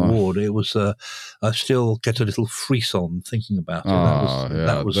 Get the award. It was. I still get a little frisson thinking about it.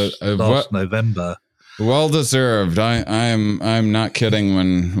 That was last November. Well deserved. I'm not kidding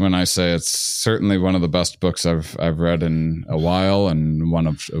when I say it's certainly one of the best books I've read in a while, and one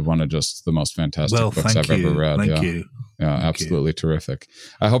of just the most fantastic books I've ever read. Thank you. Yeah, absolutely terrific.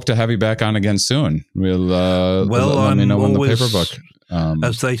 I hope to have you back on again soon. We'll let me know when the paper book.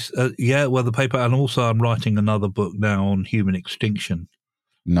 The paper, and also I'm writing another book now on human extinction.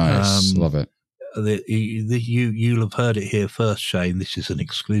 Nice, love it. You'll have heard it here first, Shane. This is an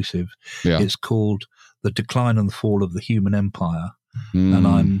exclusive. Yeah. It's called The Decline and the Fall of the Human Empire, and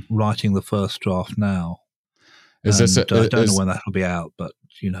I'm writing the first draft now. I don't know when that'll be out, but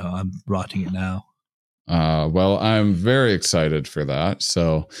I'm writing it now. Well, I'm very excited for that.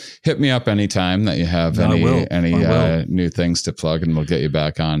 So hit me up anytime that you have any new things to plug, and we'll get you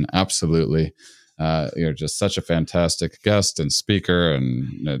back on. Absolutely. You're just such a fantastic guest and speaker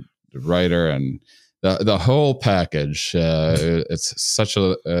and writer and the whole package. It's such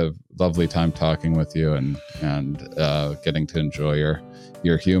a lovely time talking with you and getting to enjoy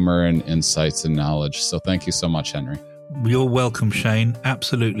your humor and insights and knowledge. So thank you so much, Henry. You're welcome, Shane.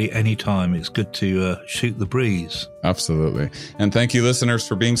 Absolutely, anytime. It's good to shoot the breeze. Absolutely. And thank you, listeners,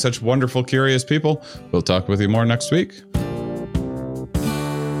 for being such wonderful, curious people. We'll talk with you more next week.